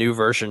the new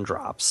version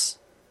drops,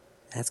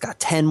 and it's got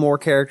 10 more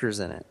characters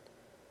in it.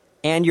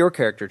 And your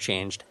character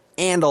changed,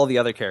 and all the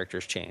other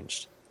characters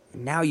changed.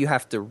 Now you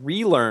have to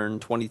relearn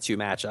 22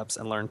 matchups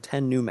and learn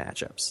 10 new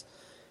matchups.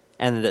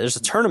 And there's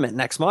a tournament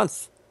next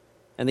month,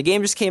 and the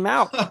game just came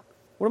out.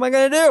 What am I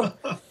going to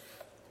do?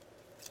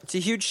 It's a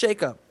huge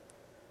shakeup.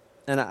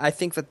 And I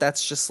think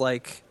that's just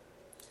like,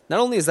 not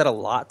only is that a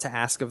lot to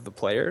ask of the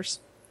players,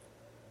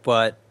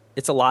 but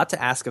it's a lot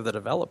to ask of the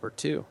developer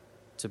too.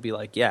 To be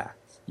like, yeah,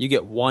 you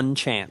get one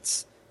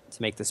chance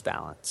to make this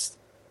balanced,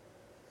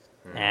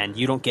 and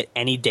you don't get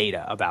any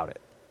data about it.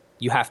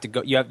 You have to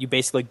go. You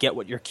basically get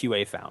what your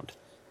QA found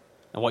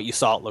and what you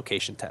saw at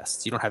location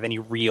tests. You don't have any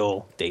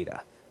real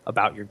data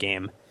about your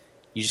game.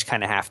 You just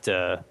kind of have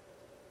to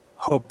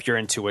hope your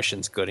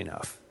intuition's good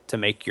enough to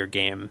make your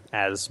game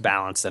as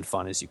balanced and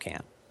fun as you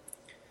can.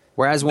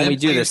 Whereas when we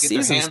do this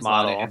seasons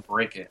model, and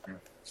break it.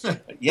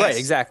 Yes. Right,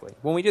 exactly.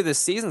 When we do this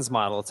seasons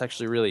model, it's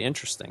actually really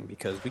interesting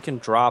because we can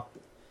drop,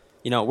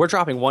 we're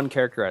dropping one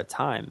character at a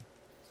time.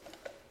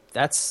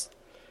 That's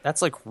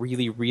like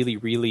really, really,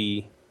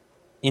 really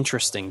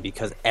interesting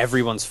because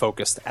everyone's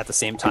focused at the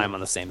same time on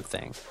the same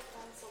thing.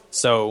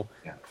 So,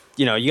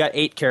 you got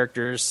 8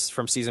 characters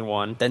from season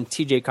 1, then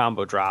TJ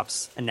Combo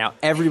drops, and now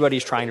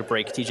everybody's trying to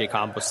break TJ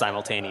Combo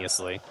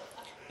simultaneously.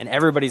 and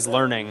everybody's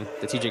learning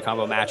the TJ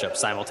combo matchup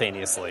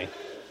simultaneously,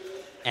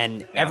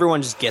 and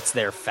everyone just gets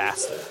there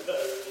faster.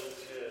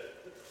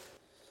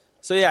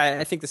 So yeah,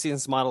 I think the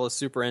seasons model is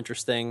super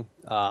interesting,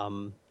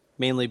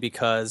 mainly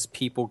because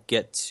people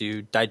get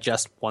to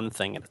digest one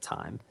thing at a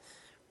time,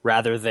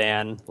 rather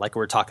than, like we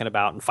were talking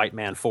about in Fight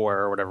Man 4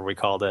 or whatever we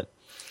called it,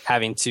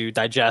 having to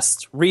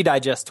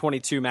redigest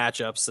 22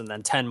 matchups and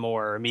then 10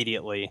 more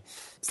immediately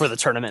for the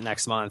tournament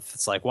next month.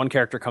 It's like one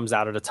character comes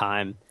out at a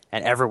time,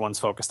 and everyone's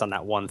focused on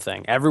that one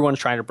thing. Everyone's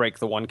trying to break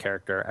the one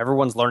character.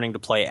 Everyone's learning to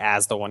play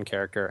as the one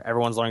character.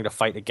 Everyone's learning to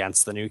fight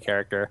against the new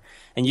character.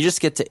 And you just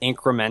get to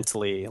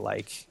incrementally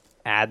like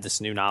add this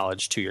new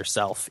knowledge to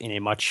yourself in a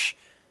much,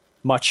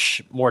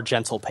 much more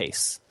gentle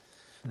pace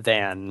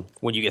than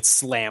when you get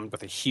slammed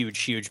with a huge,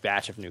 huge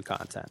batch of new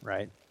content,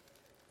 right?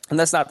 And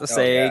that's not to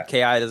say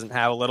KI doesn't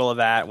have a little of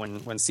that.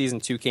 When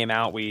Season 2 came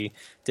out, we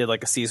did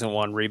like a Season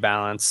 1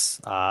 rebalance,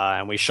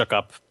 and we shook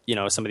up,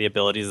 some of the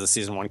abilities of the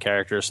Season 1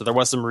 characters. So there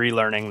was some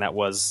relearning that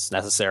was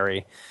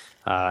necessary.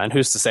 And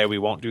who's to say we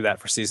won't do that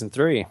for Season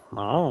 3?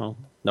 Oh,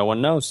 no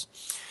one knows.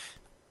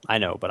 I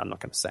know, but I'm not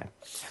going to say.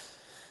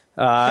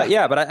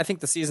 But I think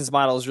the Seasons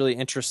model is really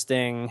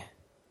interesting.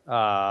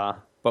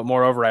 But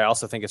moreover, I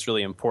also think it's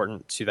really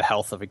important to the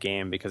health of a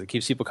game because it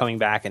keeps people coming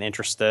back and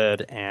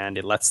interested, and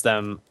it lets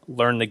them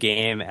learn the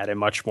game at a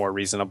much more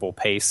reasonable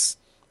pace.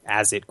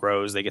 As it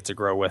grows, they get to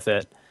grow with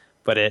it.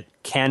 But it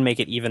can make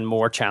it even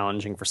more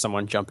challenging for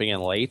someone jumping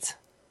in late.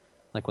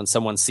 Like when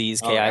someone sees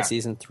KI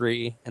Season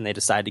 3 and they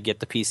decide to get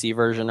the PC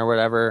version or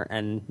whatever,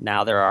 and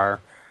now there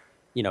are,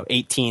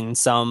 18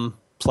 some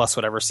plus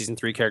whatever Season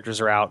 3 characters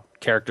are out,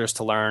 characters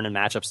to learn and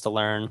matchups to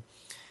learn.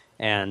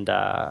 And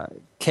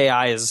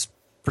KI is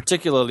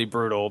particularly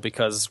brutal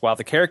because while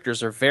the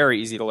characters are very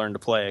easy to learn to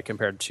play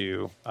compared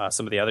to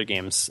some of the other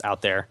games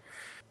out there,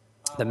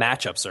 the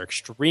matchups are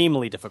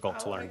extremely difficult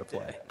to learn to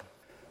play.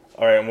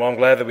 All right, well, I'm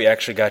glad that we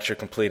actually got your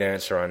complete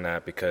answer on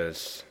that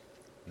because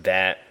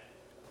that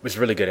was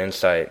really good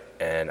insight,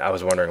 and I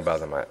was wondering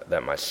about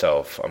that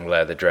myself. I'm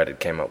glad that Dreaded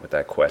came up with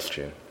that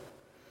question.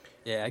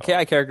 Yeah,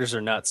 KI characters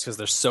are nuts because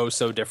they're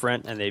so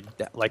different, and they,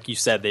 like you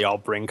said, they all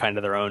bring kind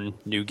of their own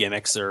new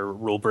gimmicks or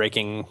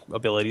rule-breaking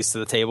abilities to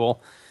the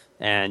table.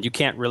 And you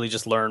can't really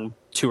just learn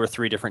 2 or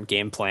 3 different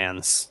game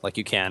plans like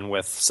you can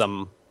with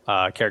some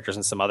characters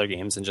in some other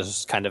games and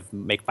just kind of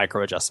make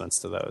micro adjustments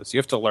to those. You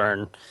have to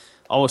learn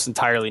almost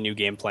entirely new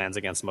game plans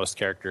against most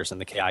characters in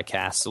the KI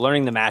cast. So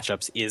learning the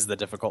matchups is the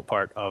difficult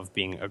part of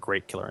being a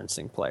great Killer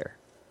Instinct player.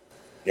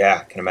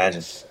 Yeah, I can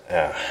imagine.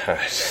 At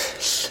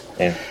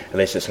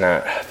least it's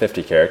not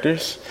 50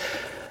 characters.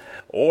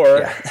 Or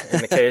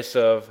in the case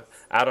of,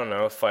 I don't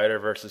know, Fighter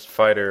versus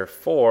Fighter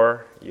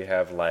 4, you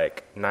have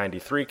like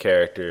 93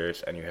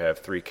 characters, and you have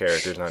 3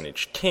 characters on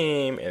each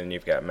team, and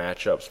you've got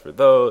matchups for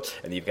those,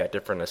 and you've got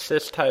different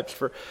assist types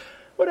for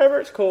whatever.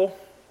 It's cool.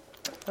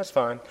 That's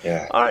fine.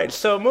 Yeah. All right,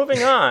 so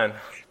moving on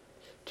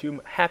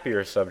to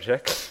happier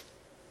subjects.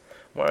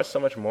 Why is so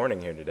much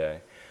mourning here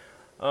today?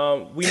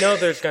 We know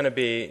there's going to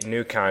be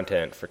new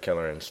content for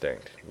Killer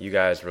Instinct. You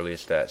guys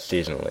released that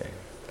seasonally.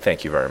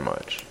 Thank you very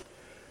much.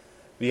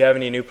 Do you have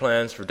any new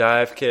plans for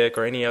Dive Kick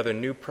or any other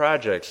new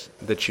projects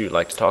that you'd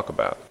like to talk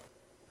about?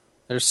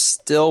 There's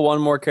still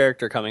one more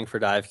character coming for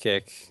Dive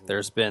Kick.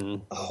 There's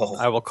been,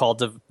 I will call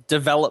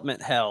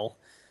development hell,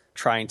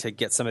 trying to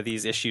get some of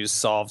these issues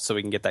solved so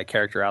we can get that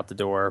character out the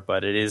door,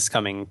 but it is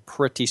coming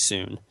pretty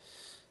soon.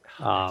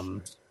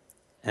 And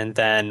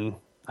then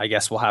I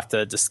guess we'll have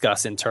to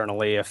discuss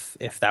internally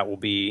if that will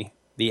be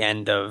the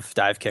end of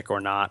Dive Kick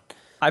or not.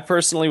 I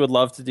personally would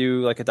love to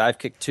do like a Dive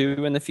Kick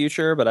 2 in the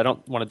future, but I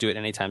don't want to do it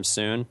anytime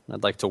soon.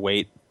 I'd like to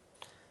wait,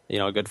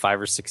 a good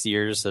 5 or 6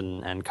 years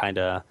and kind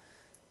of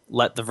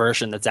let the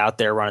version that's out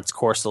there run its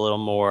course a little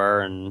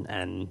more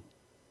and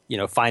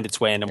find its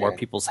way into more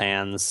people's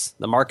hands.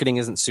 The marketing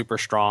isn't super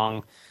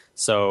strong,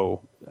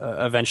 so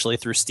eventually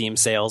through Steam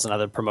sales and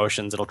other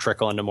promotions, it'll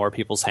trickle into more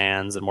people's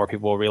hands, and more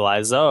people will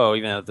realize,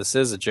 even though this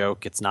is a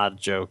joke, it's not a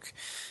joke,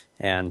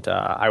 and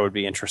I would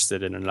be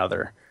interested in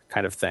another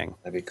kind of thing.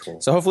 That'd be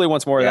cool. So hopefully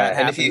once more of that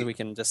happens, we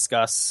can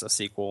discuss a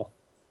sequel.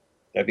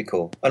 That'd be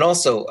cool. And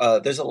also,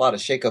 there's a lot of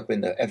shakeup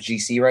in the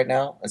FGC right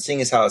now, and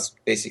seeing as how it's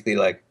basically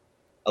like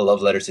a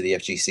love letter to the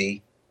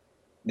FGC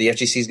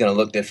is going to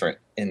look different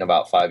in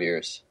about 5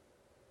 years.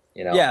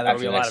 There'll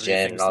be a lot of new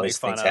things and all these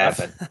to make things fun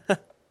happen.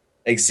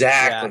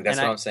 Exactly, that's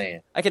what I'm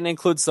saying. I can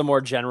include some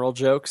more general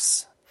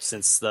jokes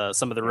since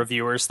some of the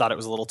reviewers thought it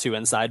was a little too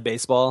inside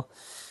baseball.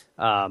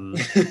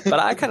 But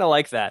I kind of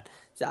like that.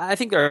 I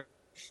think there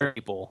are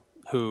people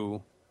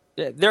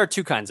there are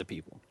 2 kinds of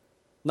people.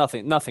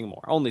 Nothing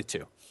more. Only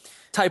 2.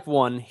 Type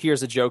 1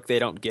 hears a joke they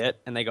don't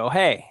get, and they go,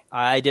 "Hey,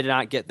 I did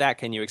not get that.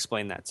 Can you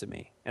explain that to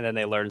me?" And then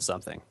they learn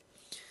something.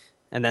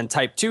 And then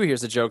type 2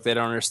 hears a joke they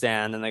don't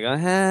understand, and they go,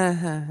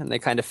 and they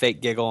kind of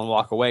fake giggle and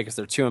walk away because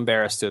they're too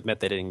embarrassed to admit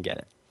they didn't get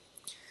it.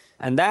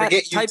 And that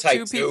type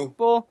 2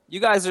 people, you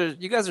guys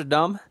are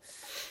dumb.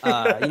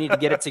 You need to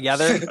get it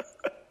together.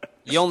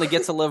 You only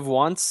get to live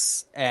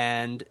once,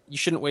 and you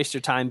shouldn't waste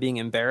your time being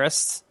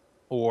embarrassed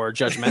or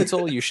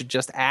judgmental. You should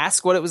just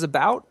ask what it was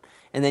about,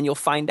 and then you'll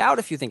find out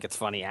if you think it's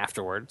funny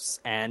afterwards.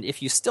 And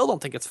if you still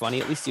don't think it's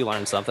funny, at least you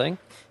learned something.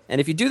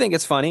 And if you do think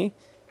it's funny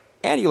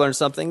and you learn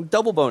something,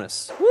 double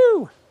bonus.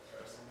 Woo!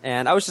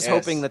 And I was just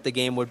hoping that the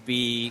game would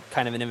be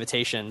kind of an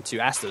invitation to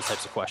ask those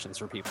types of questions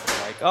for people.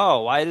 Like,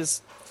 oh, why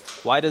does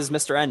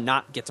Mr. N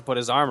not get to put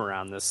his arm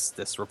around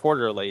this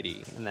reporter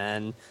lady? And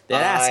then they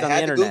ask on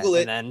the internet,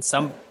 and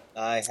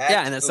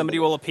then somebody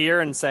will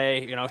appear and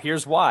say,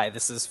 here's why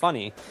this is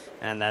funny,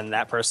 and then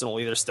that person will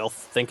either still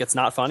think it's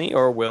not funny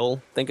or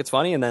will think it's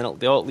funny, and then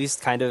they'll at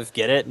least kind of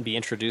get it and be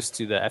introduced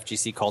to the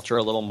FGC culture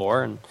a little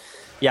more. And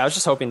yeah, I was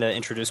just hoping to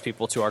introduce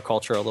people to our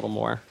culture a little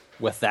more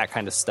with that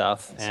kind of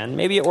stuff, and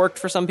maybe it worked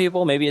for some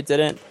people, maybe it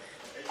didn't.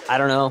 I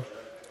don't know.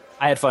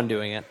 I had fun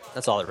doing it.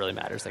 That's all that really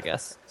matters, I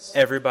guess.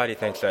 Everybody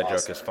thinks that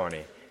joke is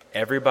funny.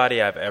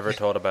 Everybody I've ever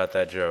told about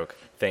that joke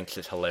thinks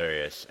it's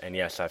hilarious. And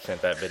yes, I've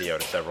sent that video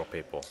to several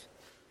people.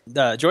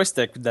 The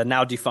Joystick, the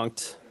now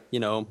defunct,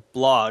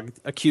 blog,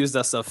 accused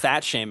us of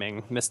fat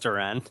shaming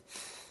Mr. N.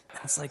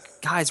 It's like,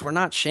 guys, we're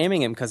not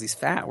shaming him because he's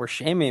fat. We're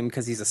shaming him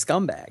because he's a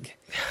scumbag.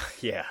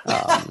 Yeah.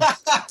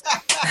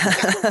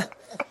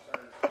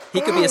 He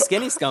could be a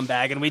skinny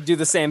scumbag, and we'd do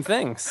the same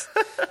things.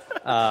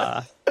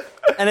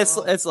 And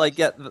it's like,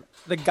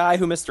 the guy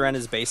who Mr. N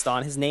is based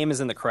on, his name is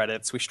in the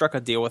credits. We struck a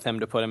deal with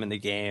him to put him in the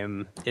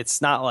game. It's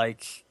not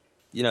like,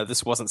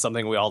 this wasn't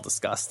something we all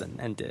discussed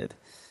and did.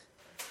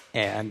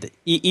 And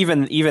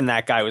even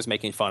that guy was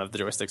making fun of the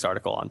Joysticks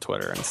article on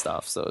Twitter and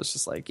stuff. So it's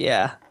just like,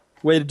 yeah,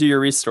 way to do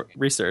your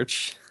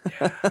research.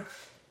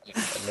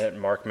 Yeah.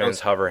 Mark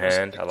Min's hover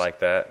hand. I like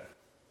that.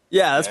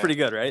 Yeah, that's pretty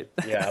good, right?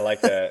 Yeah, I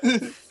like that.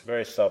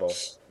 Very subtle.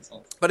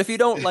 But if you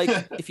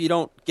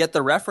don't get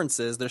the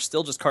references, they're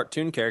still just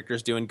cartoon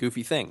characters doing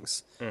goofy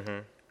things. Mm-hmm.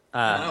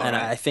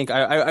 I think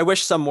I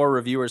wish some more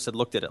reviewers had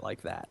looked at it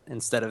like that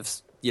instead of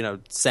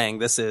saying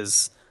this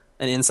is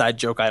an inside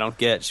joke I don't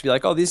get. Just be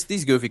like, oh,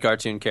 these goofy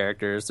cartoon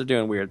characters, they're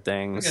doing weird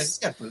things.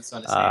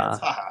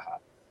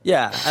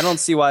 Yeah, I don't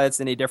see why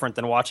it's any different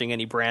than watching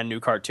any brand new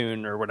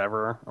cartoon or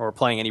whatever, or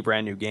playing any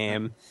brand new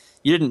game.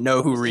 You didn't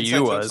know who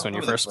Ryu was when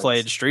you first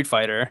played Street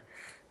Fighter,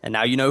 and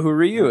now you know who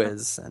Ryu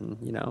is. And,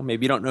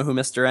 maybe you don't know who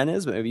Mr. N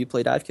is, but maybe you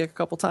played Dive Kick a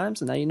couple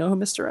times, and now you know who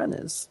Mr. N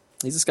is.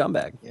 He's a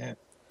scumbag. Yeah.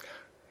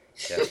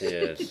 Yes, he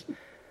is.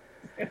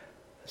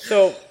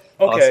 So,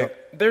 okay,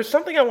 there's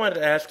something I wanted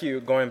to ask you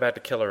going back to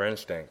Killer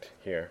Instinct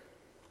here.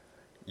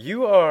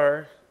 You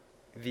are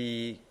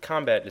the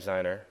combat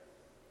designer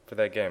for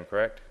that game,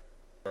 correct?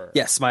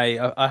 Yes,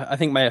 I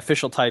think my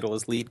official title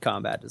is lead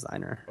combat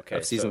designer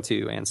of Season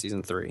 2 and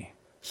Season 3.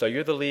 So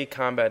you're the lead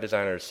combat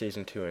designer of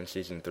Season 2 and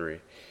Season 3.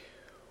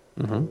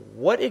 Mm-hmm.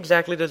 What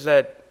exactly does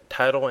that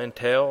title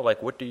entail?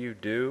 Like, what do you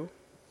do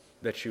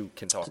that you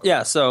can talk about?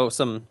 Yeah, so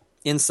some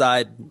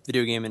inside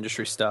video game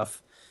industry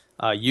stuff.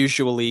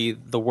 Usually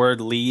the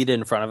word lead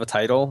in front of a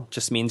title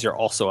just means you're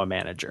also a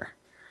manager.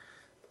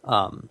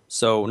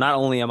 So not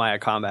only am I a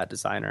combat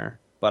designer,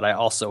 but I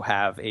also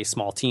have a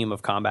small team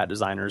of combat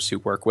designers who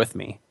work with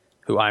me,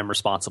 who I'm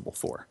responsible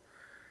for.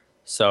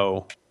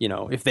 So,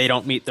 if they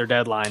don't meet their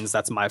deadlines,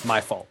 that's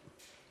my fault.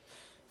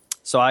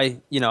 So I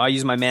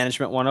use my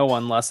Management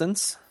 101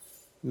 lessons.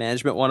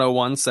 Management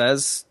 101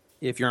 says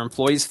if your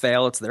employees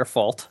fail, it's their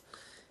fault.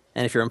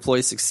 And if your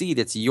employees succeed,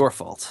 it's your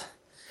fault.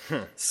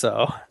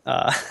 So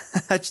I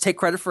just take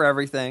credit for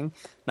everything.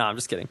 No, I'm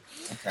just kidding.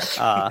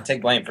 Okay.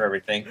 Take blame for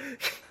everything.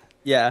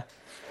 Yeah.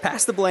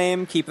 Pass the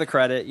blame, keep the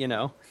credit,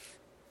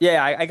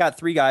 Yeah, I got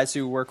 3 guys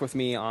who work with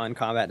me on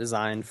combat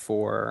design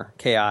for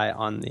KI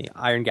on the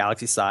Iron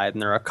Galaxy side,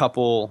 and there are a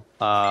couple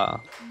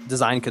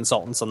design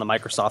consultants on the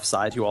Microsoft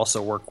side who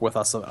also work with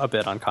us a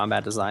bit on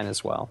combat design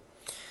as well.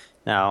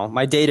 Now,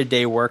 my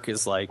day-to-day work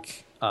is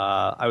like,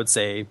 I would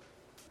say,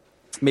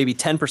 maybe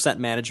 10%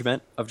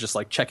 management of just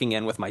like checking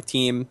in with my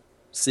team,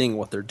 seeing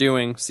what they're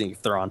doing, seeing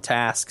if they're on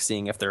task,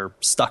 seeing if they're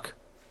stuck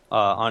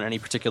on any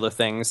particular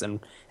things, and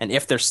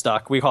if they're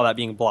stuck, we call that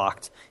being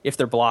blocked. If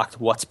they're blocked,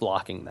 what's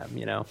blocking them,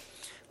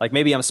 Like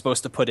maybe I'm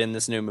supposed to put in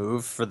this new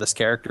move for this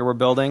character we're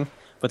building,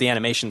 but the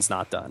animation's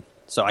not done.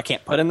 So I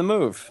can't put in the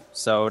move.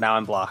 So now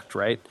I'm blocked,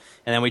 right?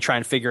 And then we try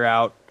and figure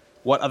out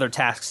what other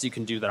tasks you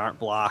can do that aren't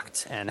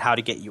blocked and how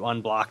to get you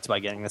unblocked by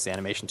getting this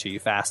animation to you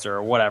faster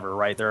or whatever,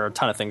 right? There are a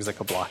ton of things that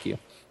could block you.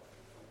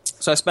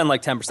 So I spend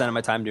like 10% of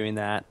my time doing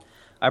that.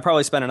 I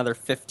probably spend another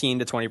 15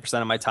 to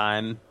 20% of my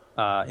time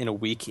in a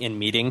week in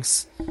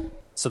meetings.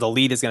 So the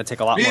lead is going to take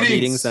a lot more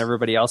meetings than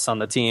everybody else on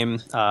the team,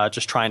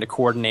 just trying to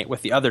coordinate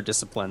with the other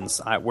disciplines.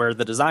 We're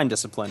the design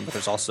discipline, but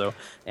there's also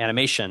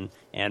animation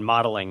and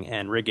modeling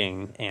and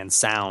rigging and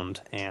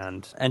sound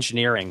and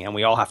engineering, and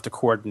we all have to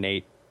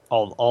coordinate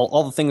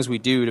all the things we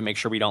do to make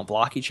sure we don't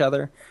block each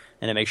other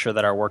and to make sure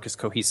that our work is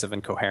cohesive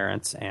and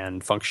coherent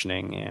and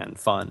functioning and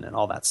fun and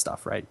all that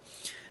stuff, right?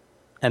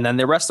 And then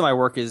the rest of my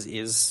work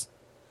is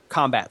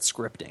combat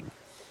scripting.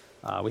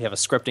 We have a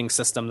scripting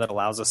system that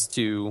allows us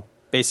to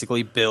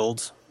basically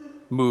build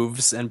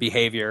moves and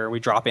behavior. We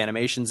drop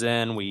animations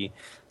in, we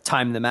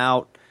time them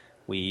out,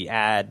 We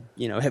add,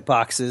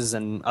 hitboxes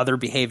and other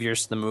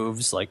behaviors to the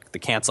moves, like the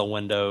cancel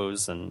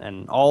windows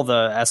and all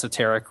the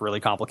esoteric, really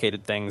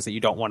complicated things that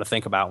you don't want to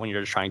think about when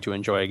you're just trying to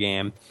enjoy a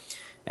game.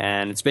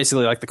 And it's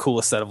basically like the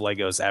coolest set of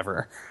Legos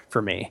ever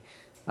for me.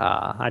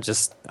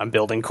 I'm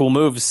building cool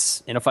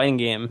moves in a fighting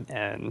game,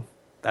 and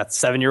that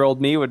 7-year-old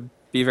me would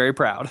be very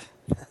proud.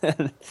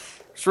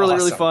 It's really,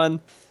 really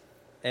fun,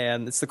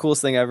 and it's the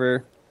coolest thing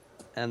ever,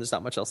 and there's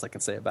not much else I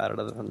can say about it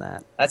other than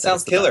that. That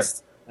sounds killer.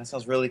 That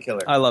sounds really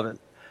killer. I love it.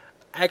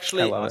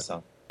 Actually,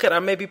 could I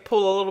maybe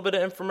pull a little bit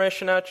of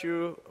information out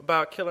you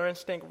about Killer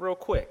Instinct real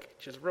quick?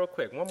 Just real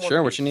quick. One more Sure,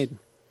 piece. what you need.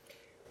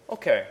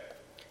 Okay.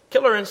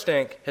 Killer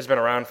Instinct has been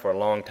around for a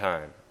long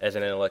time as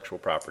an intellectual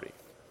property.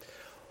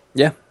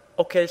 Yeah.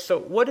 Okay, so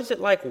what is it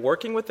like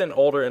working with an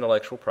older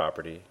intellectual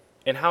property,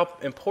 and how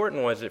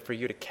important was it for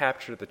you to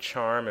capture the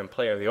charm and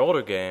play of the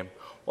older game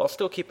while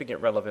still keeping it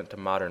relevant to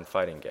modern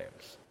fighting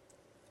games?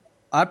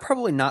 I'm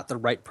probably not the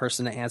right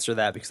person to answer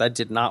that because I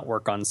did not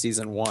work on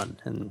Season 1.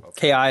 And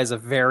KI is a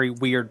very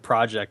weird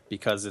project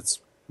because it's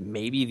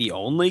maybe the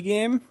only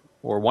game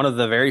or one of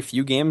the very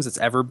few games that's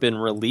ever been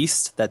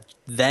released that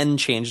then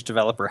changed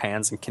developer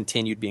hands and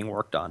continued being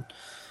worked on.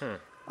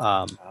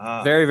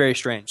 Very, very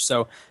strange.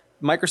 So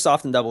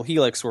Microsoft and Double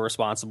Helix were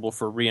responsible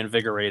for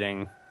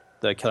reinvigorating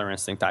the Killer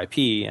Instinct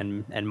IP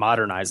and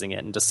modernizing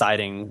it and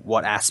deciding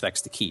what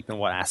aspects to keep and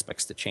what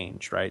aspects to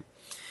change, right?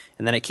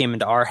 And then it came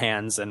into our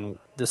hands, and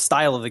the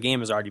style of the game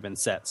has already been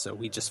set, so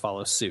we just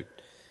follow suit.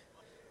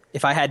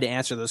 If I had to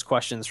answer those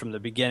questions from the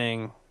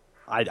beginning,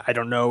 I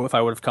don't know if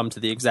I would have come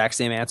to the exact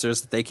same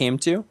answers that they came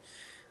to,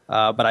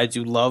 but I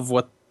do love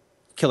what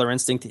Killer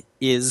Instinct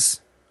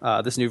is,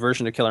 this new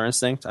version of Killer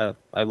Instinct.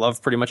 I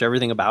love pretty much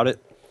everything about it.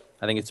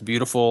 I think it's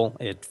beautiful.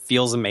 It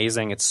feels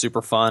amazing. It's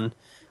super fun.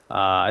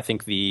 I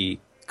think the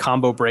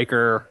combo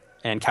breaker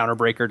and counter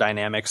breaker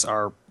dynamics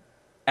are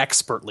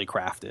expertly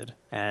crafted,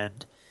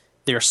 and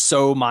they're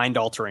so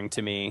mind-altering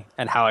to me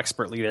and how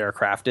expertly they're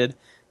crafted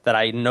that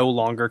I no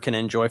longer can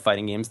enjoy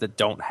fighting games that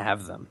don't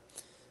have them.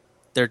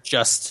 They're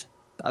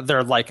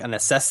like a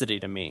necessity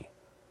to me.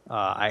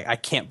 I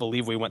can't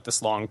believe we went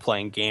this long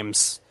playing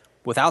games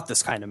without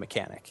this kind of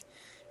mechanic.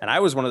 And I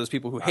was one of those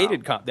people who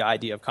hated the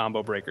idea of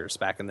combo breakers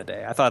back in the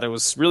day. I thought it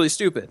was really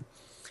stupid.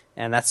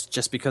 And that's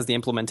just because the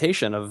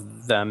implementation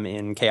of them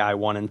in KI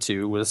 1 and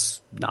 2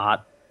 was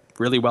not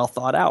really well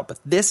thought out. But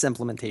this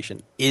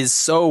implementation is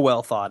so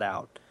well thought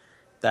out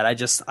that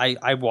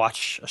I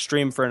watch a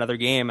stream for another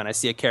game and I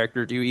see a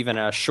character do even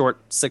a short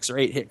 6 or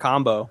 8 hit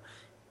combo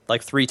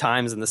like 3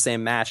 times in the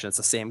same match, and it's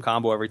the same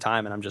combo every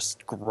time, and I'm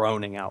just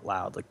groaning out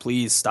loud. Like,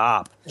 please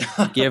stop.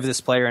 Give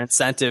this player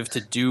incentive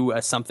to do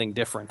something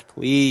different,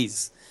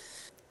 please.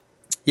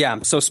 Yeah,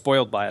 I'm so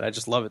spoiled by it. I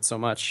just love it so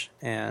much,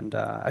 and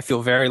I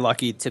feel very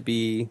lucky to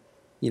be,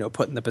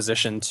 put in the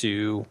position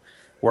to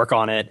work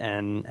on it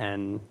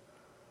and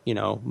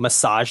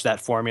massage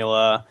that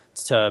formula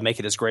to make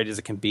it as great as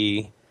it can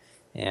be.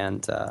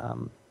 And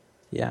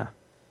yeah,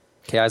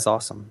 KI is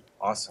awesome.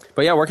 Awesome.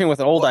 But yeah, working with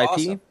an old IP,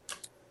 awesome.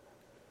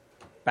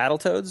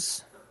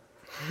 Battletoads,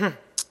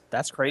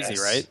 that's crazy,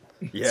 right?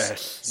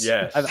 Yes.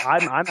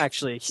 I'm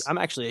actually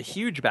a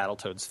huge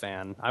Battletoads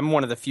fan. I'm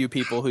one of the few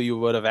people who you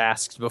would have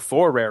asked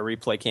before Rare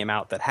Replay came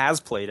out that has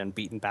played and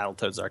beaten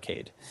Battletoads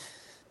Arcade,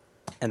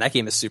 and that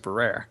game is super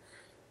rare.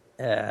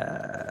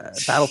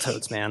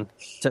 Battletoads, man,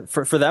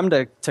 for them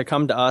to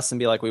come to us and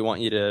be like, we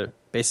want you to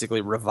basically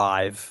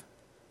revive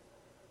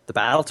the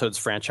Battletoads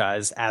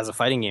franchise as a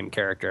fighting game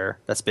character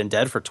that's been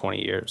dead for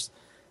 20 years.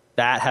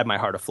 That had my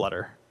heart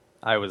aflutter.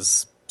 I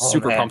was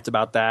super pumped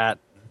about that.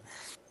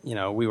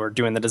 We were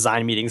doing the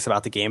design meetings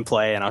about the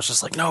gameplay, and I was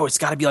just like, no, it's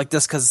got to be like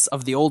this because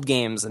of the old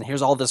games, and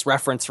here's all this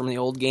reference from the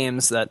old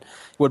games that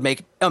would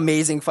make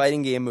amazing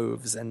fighting game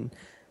moves. And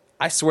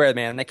I swear,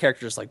 man, that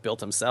character just like built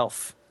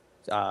himself,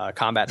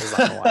 combat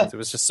design wise.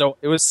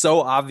 It was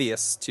so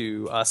obvious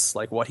to us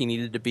like what he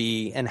needed to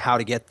be and how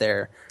to get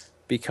there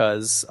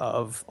because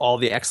of all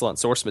the excellent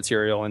source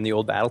material in the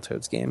old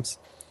Battletoads games.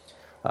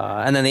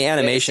 And then the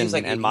animation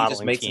and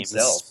modeling teams.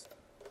 Himself.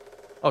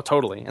 Oh,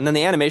 totally. And then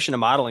the animation and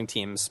modeling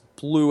teams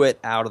blew it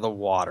out of the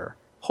water.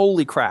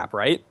 Holy crap,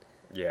 right?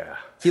 Yeah.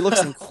 He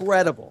looks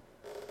incredible.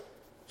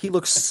 He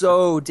looks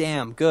so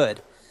damn good.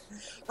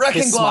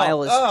 His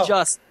smile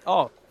is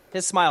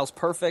his smile's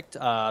perfect.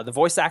 The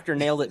voice actor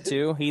nailed it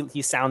too.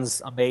 He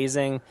sounds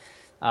amazing.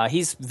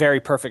 He's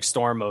very perfect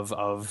storm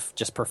of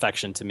just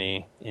perfection to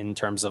me in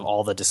terms of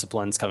all the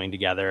disciplines coming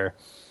together.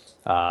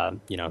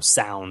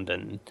 Sound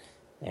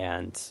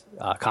and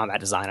combat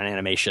design and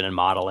animation and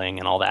modeling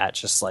and all that.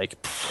 Just like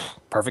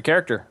perfect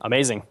character.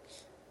 Amazing.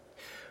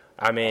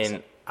 I mean,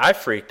 awesome. I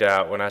freaked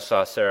out when I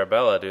saw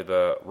Sarabella do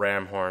the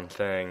ram horn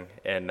thing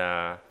in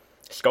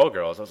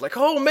Skullgirls. I was like,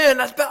 oh man,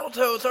 that's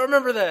Battletoads. I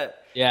remember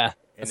that. Yeah,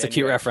 that's a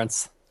cute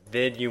reference.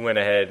 Then you went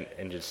ahead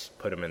and just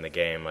put them in the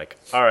game. Like,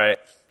 all right.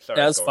 Sorry,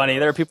 that was funny.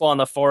 There are people on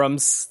the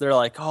forums. They're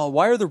like, "Oh,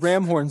 why are the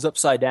ram horns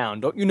upside down?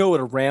 Don't you know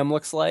what a ram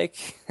looks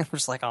like?" And we're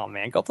just like, "Oh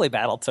man, go play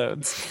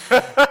Battletoads.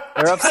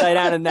 They're upside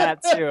down in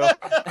that too."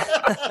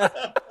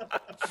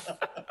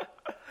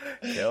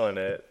 Killing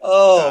it.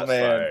 Oh, Shots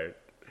man. fired.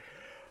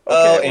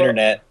 Oh, well,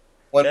 internet.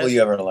 When will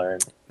you ever learn?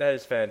 That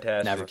is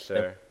fantastic, Never.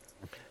 sir.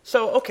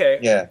 So, okay.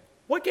 Yeah.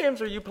 What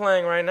games are you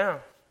playing right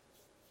now?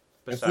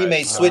 If we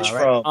may switch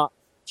from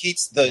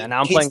Keits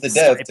now I'm playing the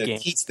dev Skype to game.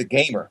 Keits the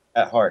gamer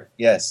at heart.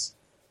 Yes.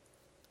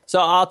 So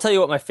I'll tell you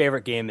what my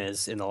favorite game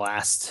is in the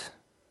last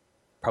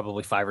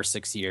probably 5 or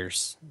 6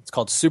 years. It's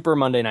called Super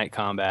Monday Night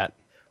Combat.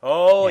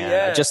 Oh,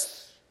 And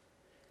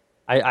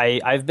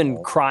I've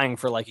been crying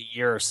for like a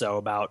year or so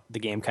about the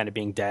game kind of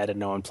being dead and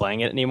no one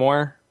playing it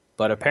anymore.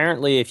 But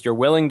apparently, if you're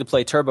willing to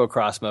play Turbo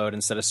Cross mode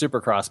instead of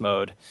Super Cross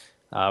mode,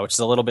 which is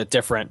a little bit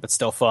different but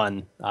still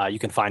fun, you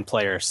can find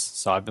players.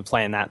 So I've been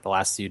playing that the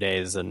last few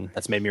days, and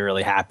that's made me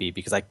really happy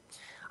because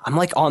I'm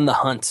like on the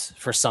hunt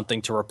for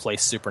something to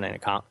replace Super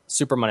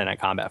Monday Night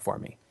Combat for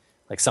me,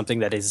 like something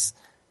that is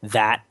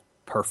that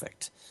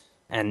perfect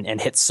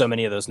and hits so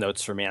many of those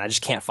notes for me, and I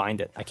just can't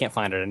find it. I can't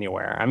find it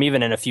anywhere. I'm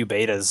even in a few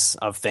betas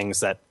of things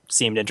that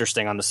seemed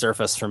interesting on the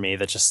surface for me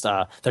that just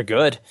they're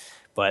good,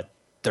 but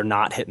they're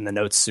not hitting the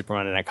notes Super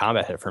Monday Night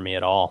Combat hit for me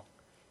at all.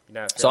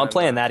 So I'm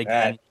playing that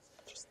again.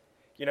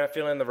 You're not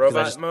feeling the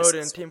robot mode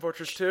in Team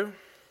Fortress 2?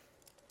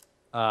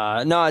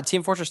 No,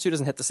 Team Fortress 2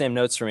 doesn't hit the same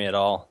notes for me at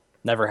all.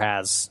 Never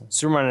has.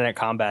 Super Monday Night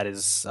Combat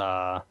is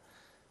a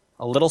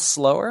little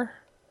slower.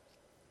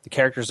 The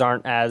characters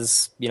aren't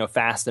as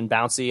fast and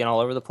bouncy and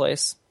all over the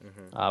place,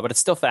 but it's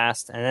still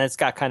fast, and then it's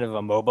got kind of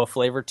a MOBA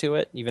flavor to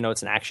it, even though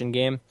it's an action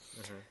game.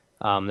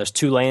 There's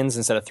 2 lanes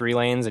instead of 3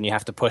 lanes, and you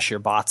have to push your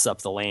bots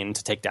up the lane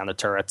to take down the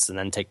turrets and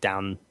then take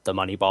down the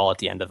money ball at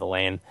the end of the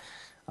lane.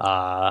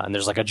 And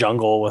there's like a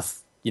jungle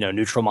with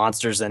neutral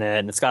monsters in it,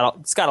 and it's got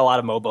a lot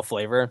of MOBA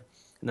flavor.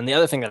 And then the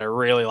other thing that I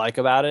really like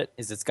about it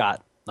is it's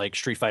got like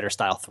Street Fighter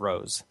style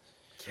throws.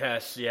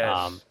 Yes.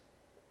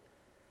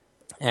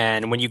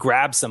 And when you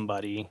grab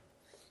somebody,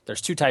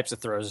 there's 2 types of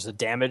throws. There's a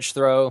damage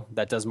throw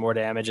that does more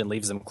damage and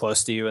leaves them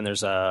close to you, and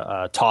there's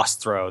a toss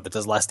throw that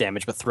does less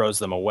damage but throws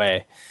them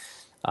away.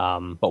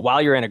 But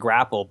while you're in a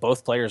grapple,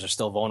 both players are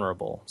still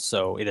vulnerable.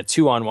 So in a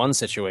 2-on-1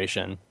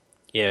 situation,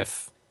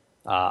 if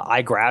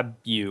I grab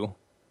you,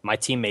 my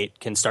teammate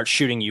can start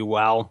shooting you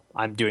while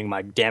I'm doing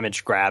my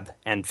damage grab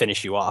and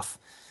finish you off.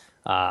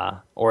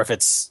 Or if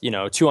it's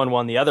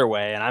 2-on-1 the other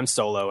way and I'm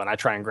solo and I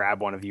try and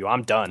grab one of you,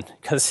 I'm done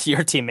because your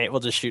teammate will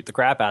just shoot the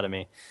crap out of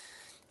me.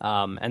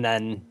 And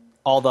then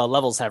all the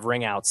levels have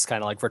ring outs,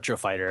 kind of like Virtua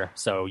Fighter,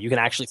 so you can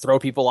actually throw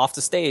people off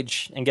the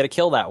stage and get a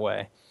kill that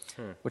way,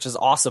 which is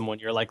awesome when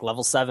you're like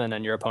level 7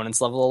 and your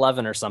opponent's level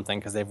 11 or something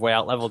because they've way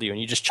out leveled you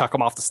and you just chuck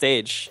them off the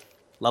stage.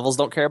 Levels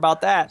don't care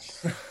about that.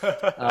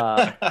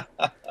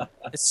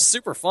 It's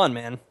super fun,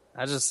 man.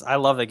 I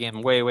love the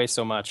game way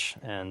so much,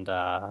 and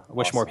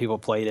wish more people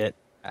played it.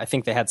 I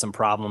think they had some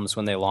problems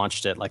when they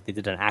launched it, like they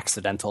did an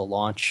accidental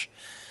launch.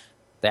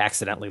 They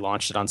accidentally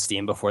launched it on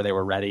Steam before they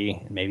were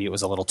ready, and maybe it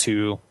was a little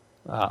too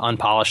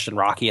unpolished and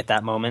rocky at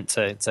that moment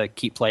to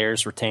keep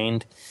players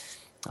retained.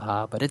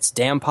 But it's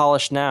damn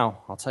polished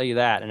now, I'll tell you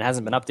that. And it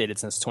hasn't been updated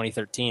since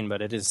 2013,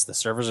 but the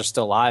servers are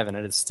still live, and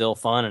it is still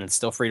fun, and it's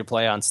still free to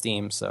play on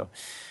Steam. So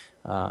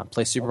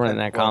play Super Monday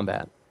Night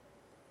Combat.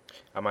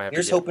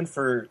 Here's hoping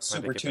for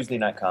Super Tuesday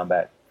Night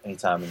Combat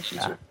anytime in the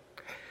future.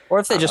 Or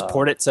if they just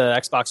port it to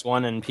Xbox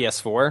One and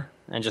PS4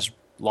 and just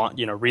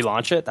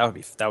relaunch it,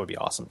 that would be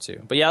awesome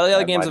too. But yeah, the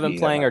other games I've been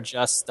playing are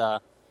just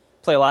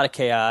play a lot of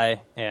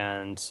KI,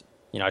 and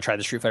I tried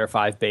the Street Fighter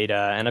V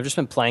beta, and I've just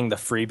been playing the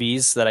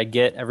freebies that I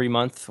get every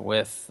month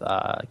with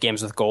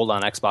games with gold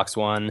on Xbox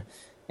One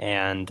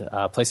and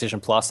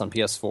PlayStation Plus on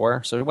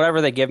PS4. So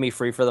whatever they give me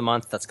free for the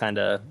month, that's kind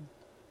of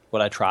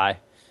what I try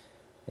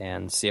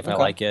and see if I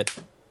like it.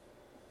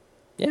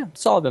 Yeah,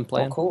 that's all I've been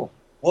playing. Oh, cool.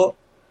 Well,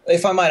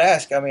 if I might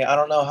ask, I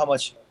don't know how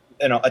much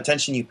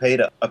attention you pay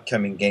to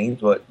upcoming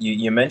games, but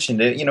you mentioned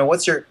it.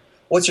 What's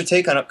your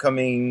take on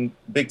upcoming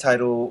big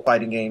title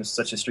fighting games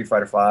such as Street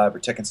Fighter V or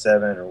Tekken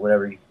 7 or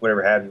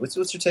whatever have you? What's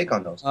your take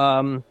on those?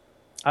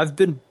 I've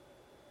been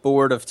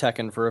bored of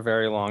Tekken for a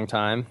very long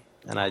time,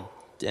 and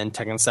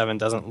Tekken 7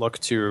 doesn't look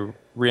to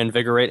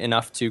reinvigorate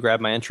enough to grab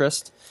my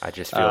interest. I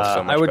just feel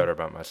so much better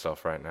about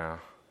myself right now.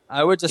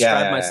 I would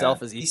describe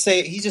myself as I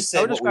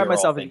would describe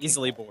myself as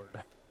easily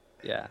bored.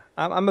 Yeah,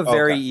 I'm a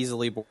very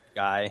easily bored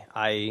guy.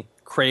 I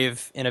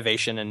crave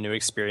innovation and new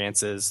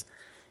experiences,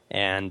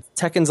 and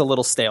Tekken's a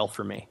little stale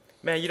for me.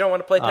 Man, you don't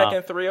want to play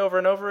Tekken 3 over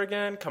and over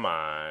again? Come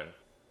on.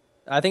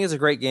 I think it's a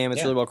great game.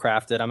 It's really well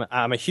crafted.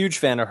 I'm a huge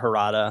fan of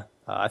Harada.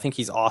 I think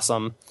he's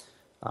awesome.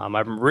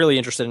 I'm really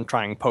interested in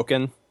trying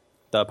Pokken,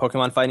 the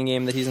Pokemon fighting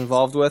game that he's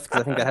involved with,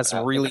 because I think that has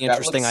some really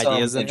interesting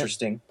ideas in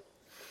it.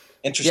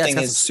 Interesting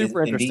is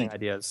super interesting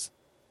ideas.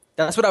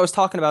 That's what I was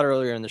talking about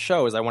earlier in the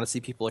show. Is I want to see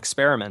people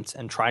experiment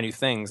and try new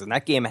things, and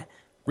that game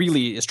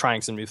really is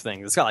trying some new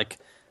things. It's got like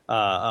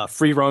a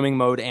free roaming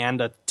mode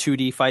and a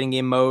 2D fighting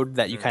game mode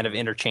that you kind of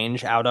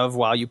interchange out of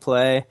while you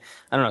play.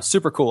 I don't know,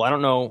 super cool. I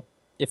don't know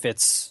if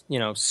it's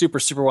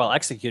super well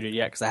executed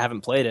yet because I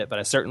haven't played it, but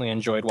I certainly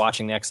enjoyed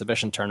watching the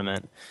exhibition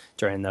tournament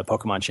during the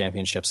Pokemon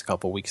Championships a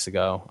couple weeks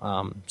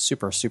ago.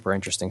 Super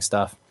interesting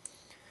stuff.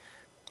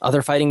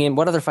 Other fighting game.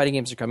 What other fighting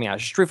games are coming out?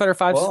 Street Fighter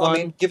 5's Well, fun. I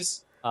mean, give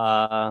us.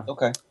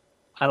 Okay.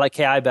 I like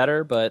KI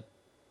better, but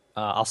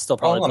I'll still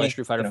probably play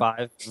Street Fighter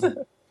 5.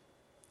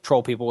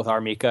 Troll people with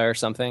Armika or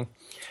something.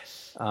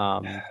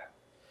 Dengeki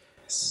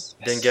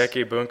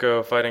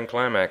Bunko Fighting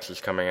Climax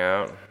is coming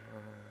out.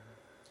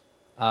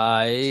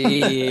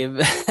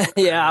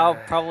 Yeah, I'll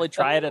probably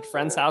try it at a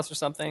friend's house or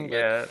something. But...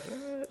 Yeah.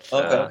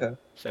 Okay.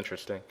 It's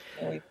interesting.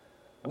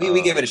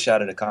 We give it a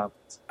shot at a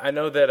conference. I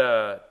know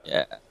that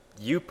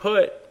you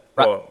put,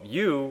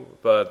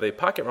 the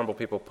Pocket Rumble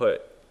people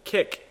put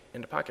Kick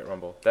into Pocket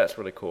Rumble. That's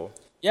really cool.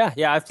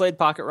 Yeah, I've played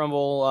Pocket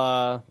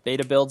Rumble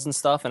beta builds and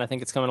stuff, and I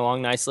think it's coming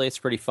along nicely. It's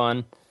pretty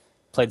fun.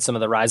 Played some of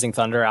the Rising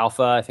Thunder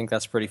alpha. I think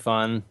that's pretty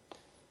fun.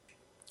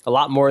 A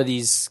lot more of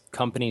these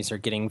companies are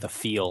getting the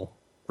feel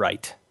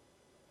right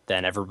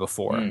than ever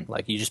before.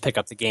 Like, you just pick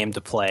up the game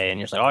to play, and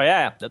you're just like, oh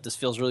yeah, this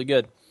feels really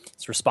good.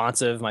 It's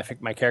responsive.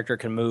 My character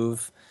can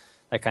move,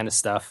 that kind of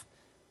stuff.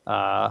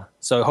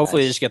 So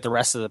hopefully they just get the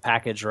rest of the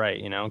package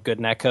right. Good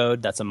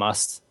netcode, that's a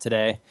must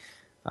today.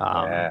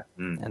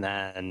 And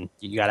then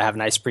you got to have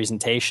nice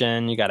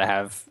presentation. You got to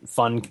have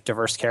fun,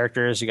 diverse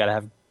characters. You got to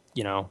have,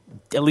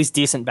 at least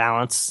decent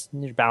balance.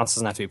 Your balance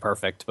doesn't have to be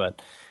perfect,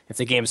 but if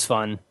the game's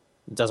fun,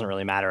 it doesn't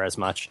really matter as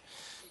much.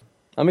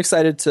 I'm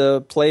excited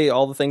to play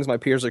all the things my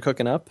peers are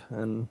cooking up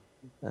and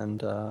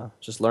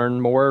just learn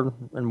more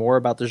and more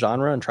about the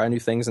genre and try new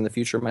things in the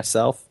future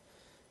myself.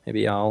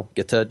 Maybe I'll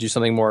get to do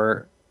something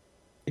more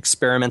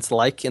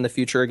experiments-like in the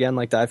future again,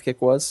 like Dive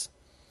Kick was.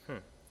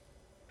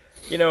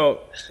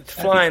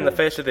 Flying in the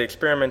face of the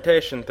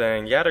experimentation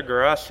thing,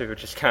 Yatagarasu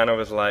just kind of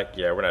was like,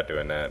 yeah, we're not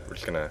doing that. We're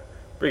gonna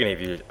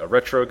give you a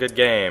retro good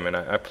game, and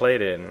I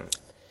played it. And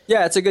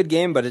yeah, it's a good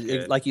game, but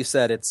it, like you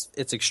said, it's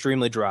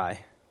extremely dry.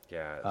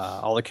 Yeah,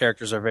 all the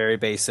characters are very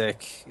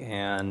basic,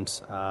 and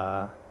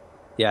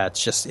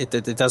it's just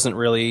it doesn't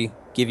really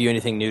give you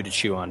anything new to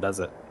chew on, does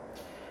it?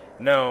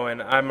 No,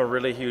 and I'm a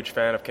really huge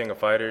fan of King of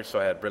Fighters, so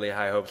I had really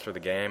high hopes for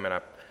the game,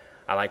 and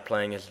I like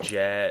playing as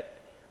Jet.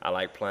 I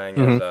like playing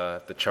as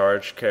the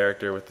charged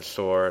character with the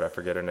sword. I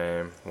forget her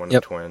name, one of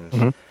the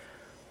twins.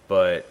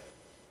 But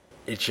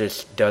it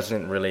just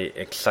doesn't really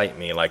excite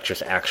me like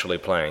just actually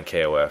playing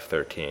KOF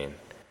 13. It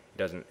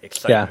doesn't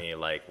excite me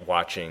like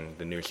watching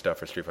the new stuff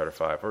for Street Fighter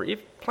 5. Or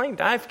even playing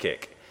Dive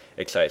Kick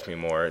excites me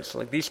more. It's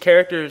like these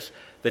characters,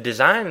 the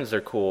designs are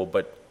cool,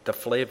 but the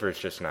flavor is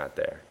just not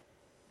there.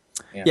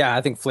 Yeah,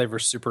 I think flavor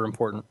is super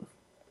important.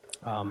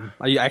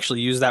 I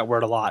actually use that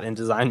word a lot in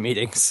design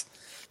meetings.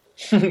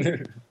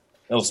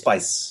 Little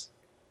spice.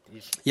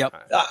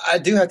 Yep. I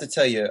do have to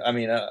tell you, I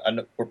mean, I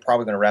know we're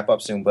probably going to wrap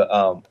up soon,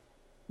 but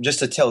just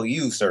to tell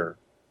you, sir,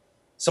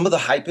 some of the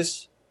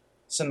hypest,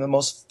 some of the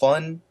most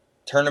fun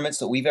tournaments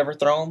that we've ever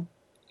thrown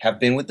have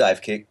been with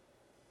Dive Kick.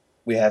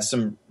 We have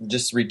some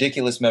just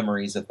ridiculous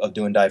memories of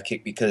doing Dive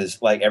Kick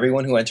because, like,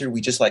 everyone who entered, we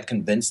just, like,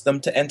 convinced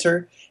them to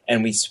enter,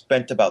 and we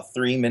spent about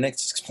 3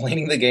 minutes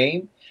explaining the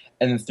game,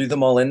 and then threw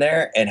them all in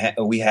there, and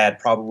we had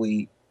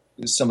probably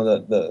some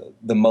of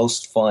the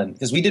most fun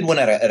because we did one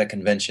at a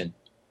convention,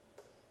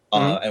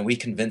 and we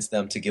convinced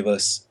them to give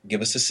us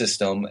a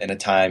system and a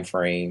time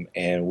frame,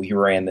 and we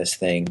ran this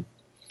thing,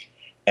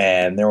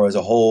 and there was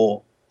a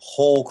whole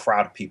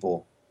crowd of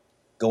people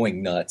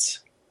going nuts.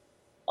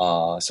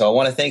 So I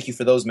want to thank you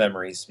for those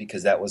memories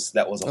because that was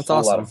a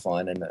whole lot of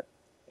fun, and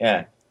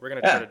we're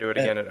gonna try to do it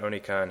again at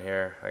OniCon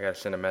here. I gotta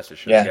send a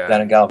message to the guy.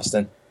 Down in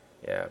Galveston.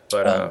 Yeah,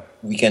 but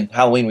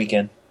Halloween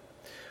weekend.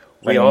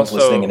 We also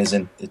listening and is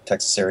in the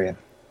Texas area.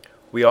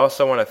 We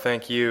also want to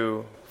thank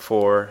you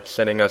for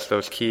sending us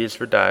those keys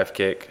for Dive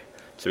Kick,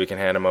 so we can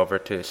hand them over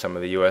to some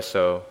of the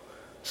USO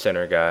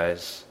Center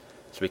guys,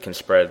 so we can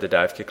spread the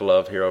Dive Kick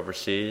love here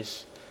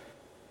overseas.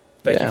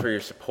 Thank you for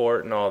your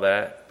support and all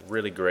that.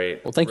 Really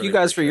great. Well, thank you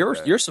guys for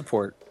your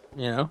support.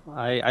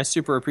 I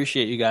super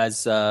appreciate you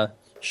guys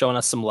showing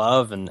us some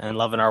love and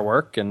loving our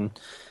work, and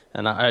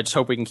I just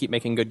hope we can keep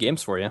making good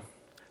games for you.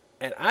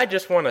 And I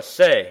just want to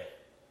say,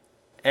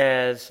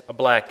 as a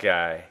black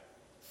guy,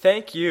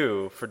 thank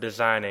you for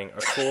designing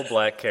a cool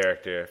black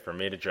character for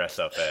me to dress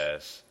up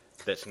as.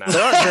 That's not.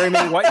 There aren't very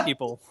many white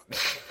people.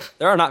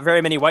 There are not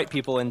very many white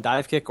people in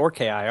Dive Kick or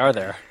KI, are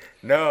there?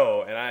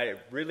 No, and I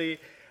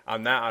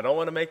don't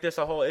want to make this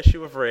a whole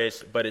issue of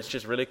race, but it's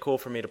just really cool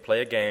for me to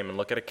play a game and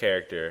look at a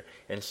character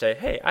and say,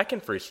 hey, I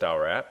can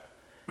freestyle rap.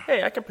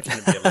 Hey, I can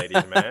pretend to be a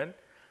ladies' man.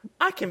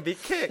 I can be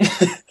kicked.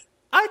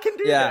 I can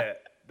do that.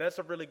 That's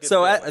a really good.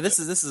 So this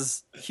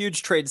is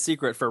huge trade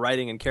secret for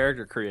writing and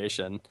character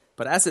creation.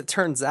 But as it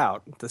turns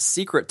out, the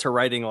secret to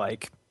writing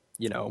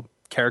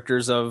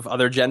characters of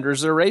other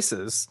genders or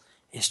races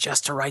is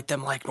just to write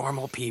them like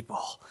normal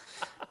people.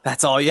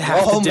 That's all you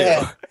have to do.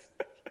 Man.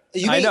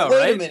 I know,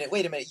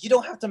 wait a minute. You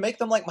don't have to make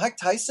them like Mike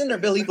Tyson or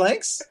Billy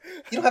Blanks?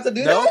 You don't have to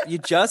do that? No, you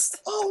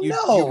just you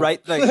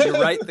write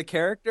the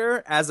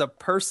character as a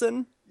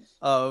person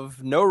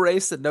of no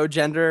race and no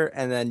gender,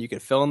 and then you can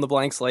fill in the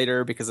blanks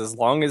later, because as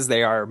long as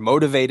they are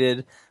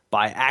motivated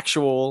by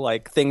actual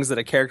things that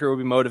a character would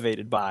be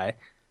motivated by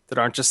that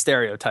aren't just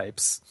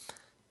stereotypes,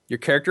 your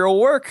character will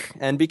work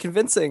and be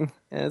convincing.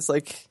 And it's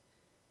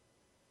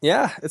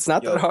Yeah, it's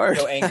not that hard.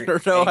 Angry, I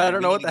don't know. Angry. I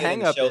don't know We what need the to get in hang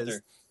the up shelter.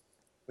 is.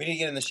 We need to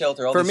get in the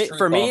shelter. All For these me, truth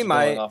for me, bombs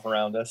are going off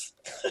around us.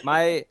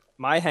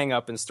 my hang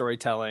up in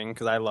storytelling,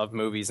 because I love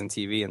movies and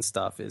TV and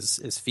stuff,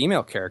 is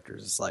female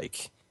characters.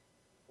 Like,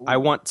 I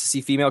want to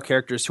see female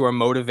characters who are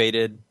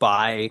motivated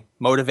by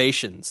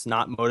motivations,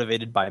 not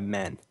motivated by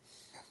men.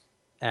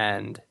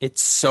 And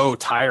it's so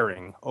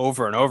tiring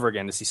over and over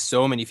again to see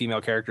so many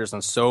female characters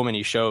on so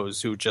many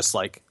shows who just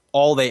like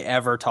all they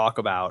ever talk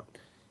about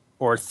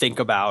or think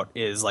about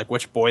is like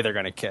which boy they're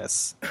gonna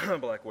kiss.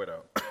 Black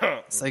Widow.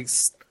 It's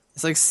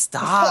like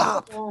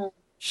stop.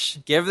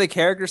 Give the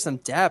character some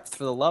depth,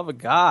 for the love of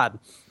God.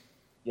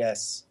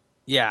 Yes.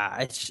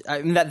 Yeah,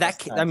 I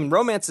mean,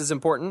 romance is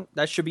important.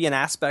 That should be an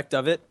aspect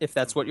of it if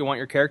that's what you want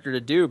your character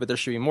to do. But there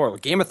should be more.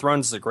 Like, Game of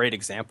Thrones is a great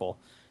example.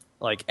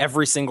 Like,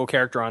 every single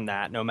character on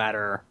that, no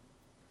matter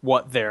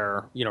what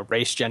their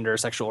race, gender,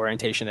 sexual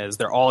orientation is,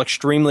 they're all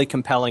extremely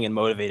compelling and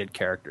motivated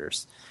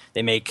characters.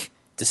 They make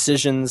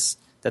decisions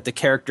that the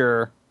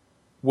character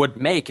would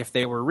make if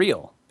they were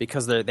real,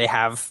 because they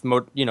have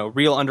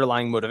real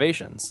underlying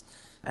motivations,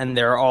 and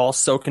they're all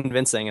so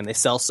convincing and they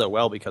sell so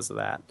well because of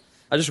that.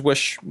 I just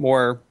wish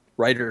more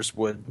writers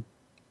would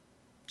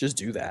just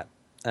do that.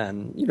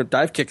 And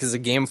Dive Kick is a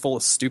game full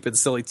of stupid,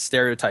 silly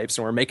stereotypes,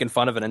 and we're making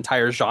fun of an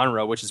entire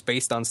genre which is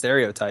based on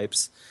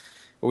stereotypes.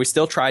 But we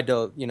still tried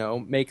to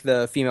make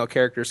the female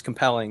characters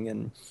compelling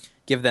and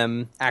give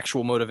them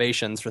actual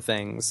motivations for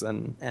things,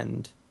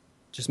 and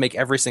just make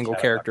every single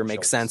character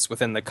make sense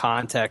within the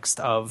context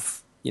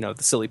of the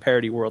silly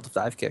parody world of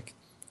Dive Kick.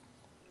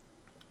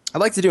 I'd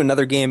like to do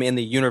another game in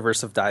the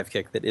universe of Dive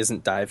Kick that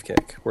isn't Dive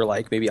Kick, where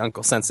like maybe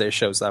Uncle Sensei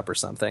shows up or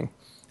something.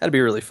 That'd be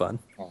really fun.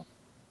 Oh.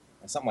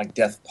 Something like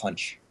Death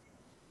Punch.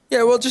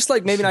 Yeah, well, just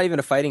like maybe not even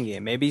a fighting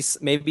game.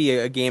 Maybe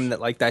a game that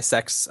like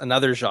dissects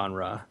another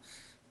genre.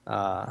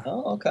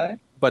 Okay.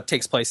 But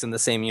takes place in the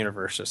same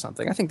universe or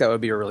something. I think that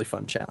would be a really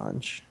fun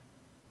challenge.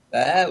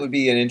 That would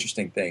be an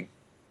interesting thing.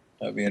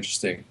 That would be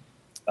interesting.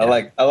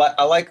 Yeah.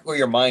 I like where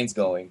your mind's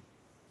going.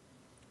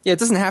 Yeah, it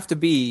doesn't have to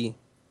be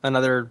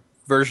another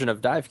version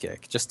of Dive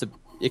Kick.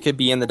 It could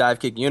be in the Dive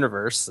Kick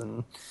universe,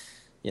 and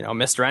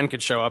Mr. N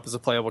could show up as a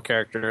playable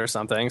character or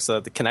something, so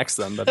that it connects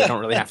them, but they don't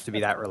really have to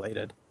be that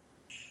related.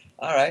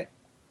 All right.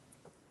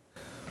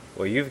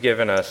 Well, you've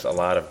given us a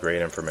lot of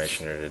great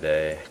information here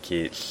today,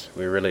 Keits.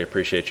 We really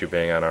appreciate you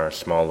being on our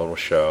small little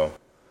show.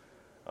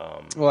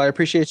 Well, I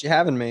appreciate you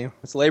having me.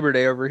 It's Labor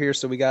Day over here,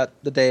 so we got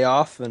the day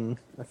off, and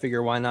I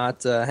figure why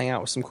not hang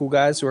out with some cool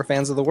guys who are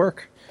fans of the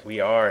work. We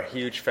are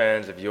huge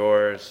fans of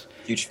yours.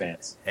 Huge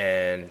fans.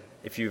 And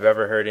if you've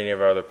ever heard any of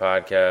our other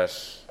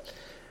podcasts,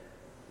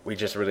 we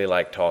just really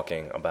like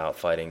talking about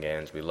fighting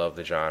games. We love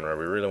the genre.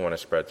 We really want to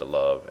spread the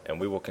love, and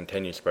we will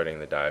continue spreading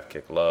the Dive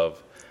Kick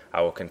love.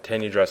 I will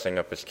continue dressing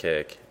up as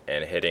Kick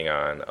and hitting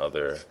on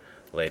other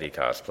lady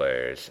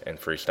cosplayers and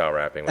freestyle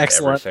rapping with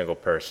every single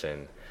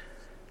person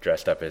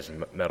dressed up as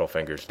Metal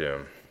Fingers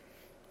Doom.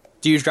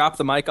 Do you drop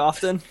the mic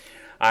often?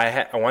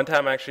 One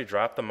time I actually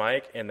dropped the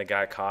mic, and the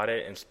guy caught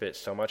it and spit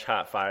so much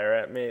hot fire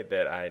at me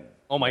that I...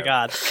 Oh my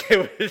God.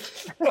 I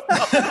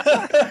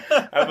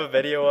have a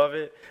video of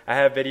it. I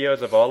have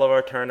videos of all of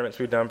our tournaments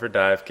we've done for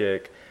Dive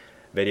Kick,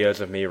 videos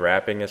of me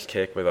rapping as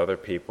Kick with other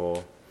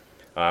people.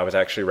 I was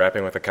actually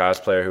rapping with a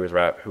cosplayer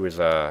who was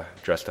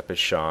dressed up as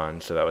Sean,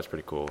 so that was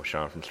pretty cool.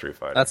 Sean from Street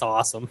Fighter. That's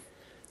awesome.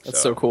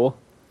 That's so cool.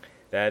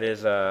 That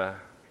is...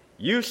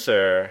 you,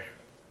 sir,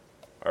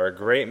 are a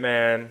great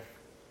man.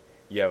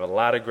 You have a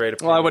lot of great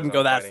opinions. Well, I wouldn't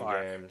go that fighting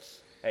far.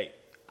 Games. Hey,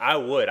 I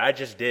would. I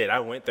just did. I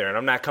went there, and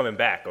I'm not coming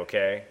back,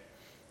 okay?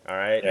 All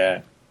right?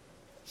 Yeah.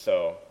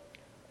 So,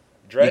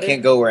 Dreaded, you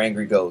can't go where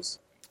angry goes.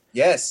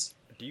 Yes.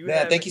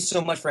 Thank you so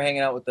much for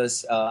hanging out with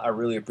us. I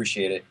really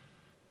appreciate it.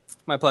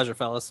 My pleasure,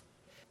 fellas.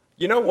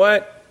 You know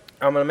what?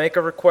 I'm going to make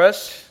a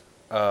request.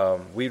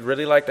 We'd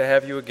really like to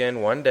have you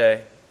again one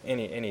day.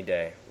 Any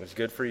day. It was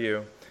good for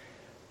you.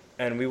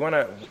 And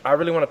I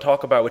really want to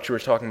talk about what you were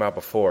talking about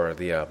before,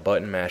 the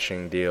button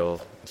mashing deal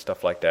and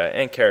stuff like that,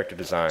 and character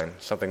design,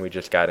 something we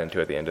just got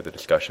into at the end of the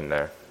discussion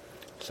there.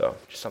 So,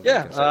 just something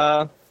to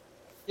consider.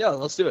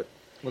 Let's do it.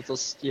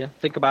 Let's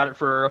think about it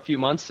for a few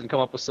months and come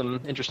up with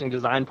some interesting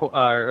design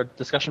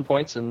discussion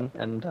points,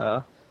 and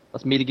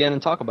let's meet again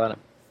and talk about it.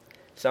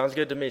 Sounds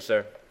good to me,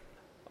 sir.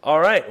 All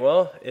right,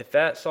 well, if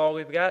that's all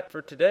we've got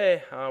for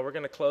today, we're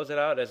going to close it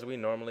out as we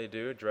normally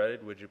do.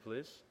 Dreaded, would you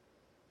please?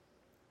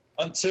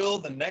 Until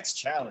the next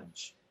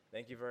challenge.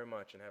 Thank you very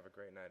much, and have a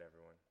great night,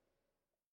 everyone.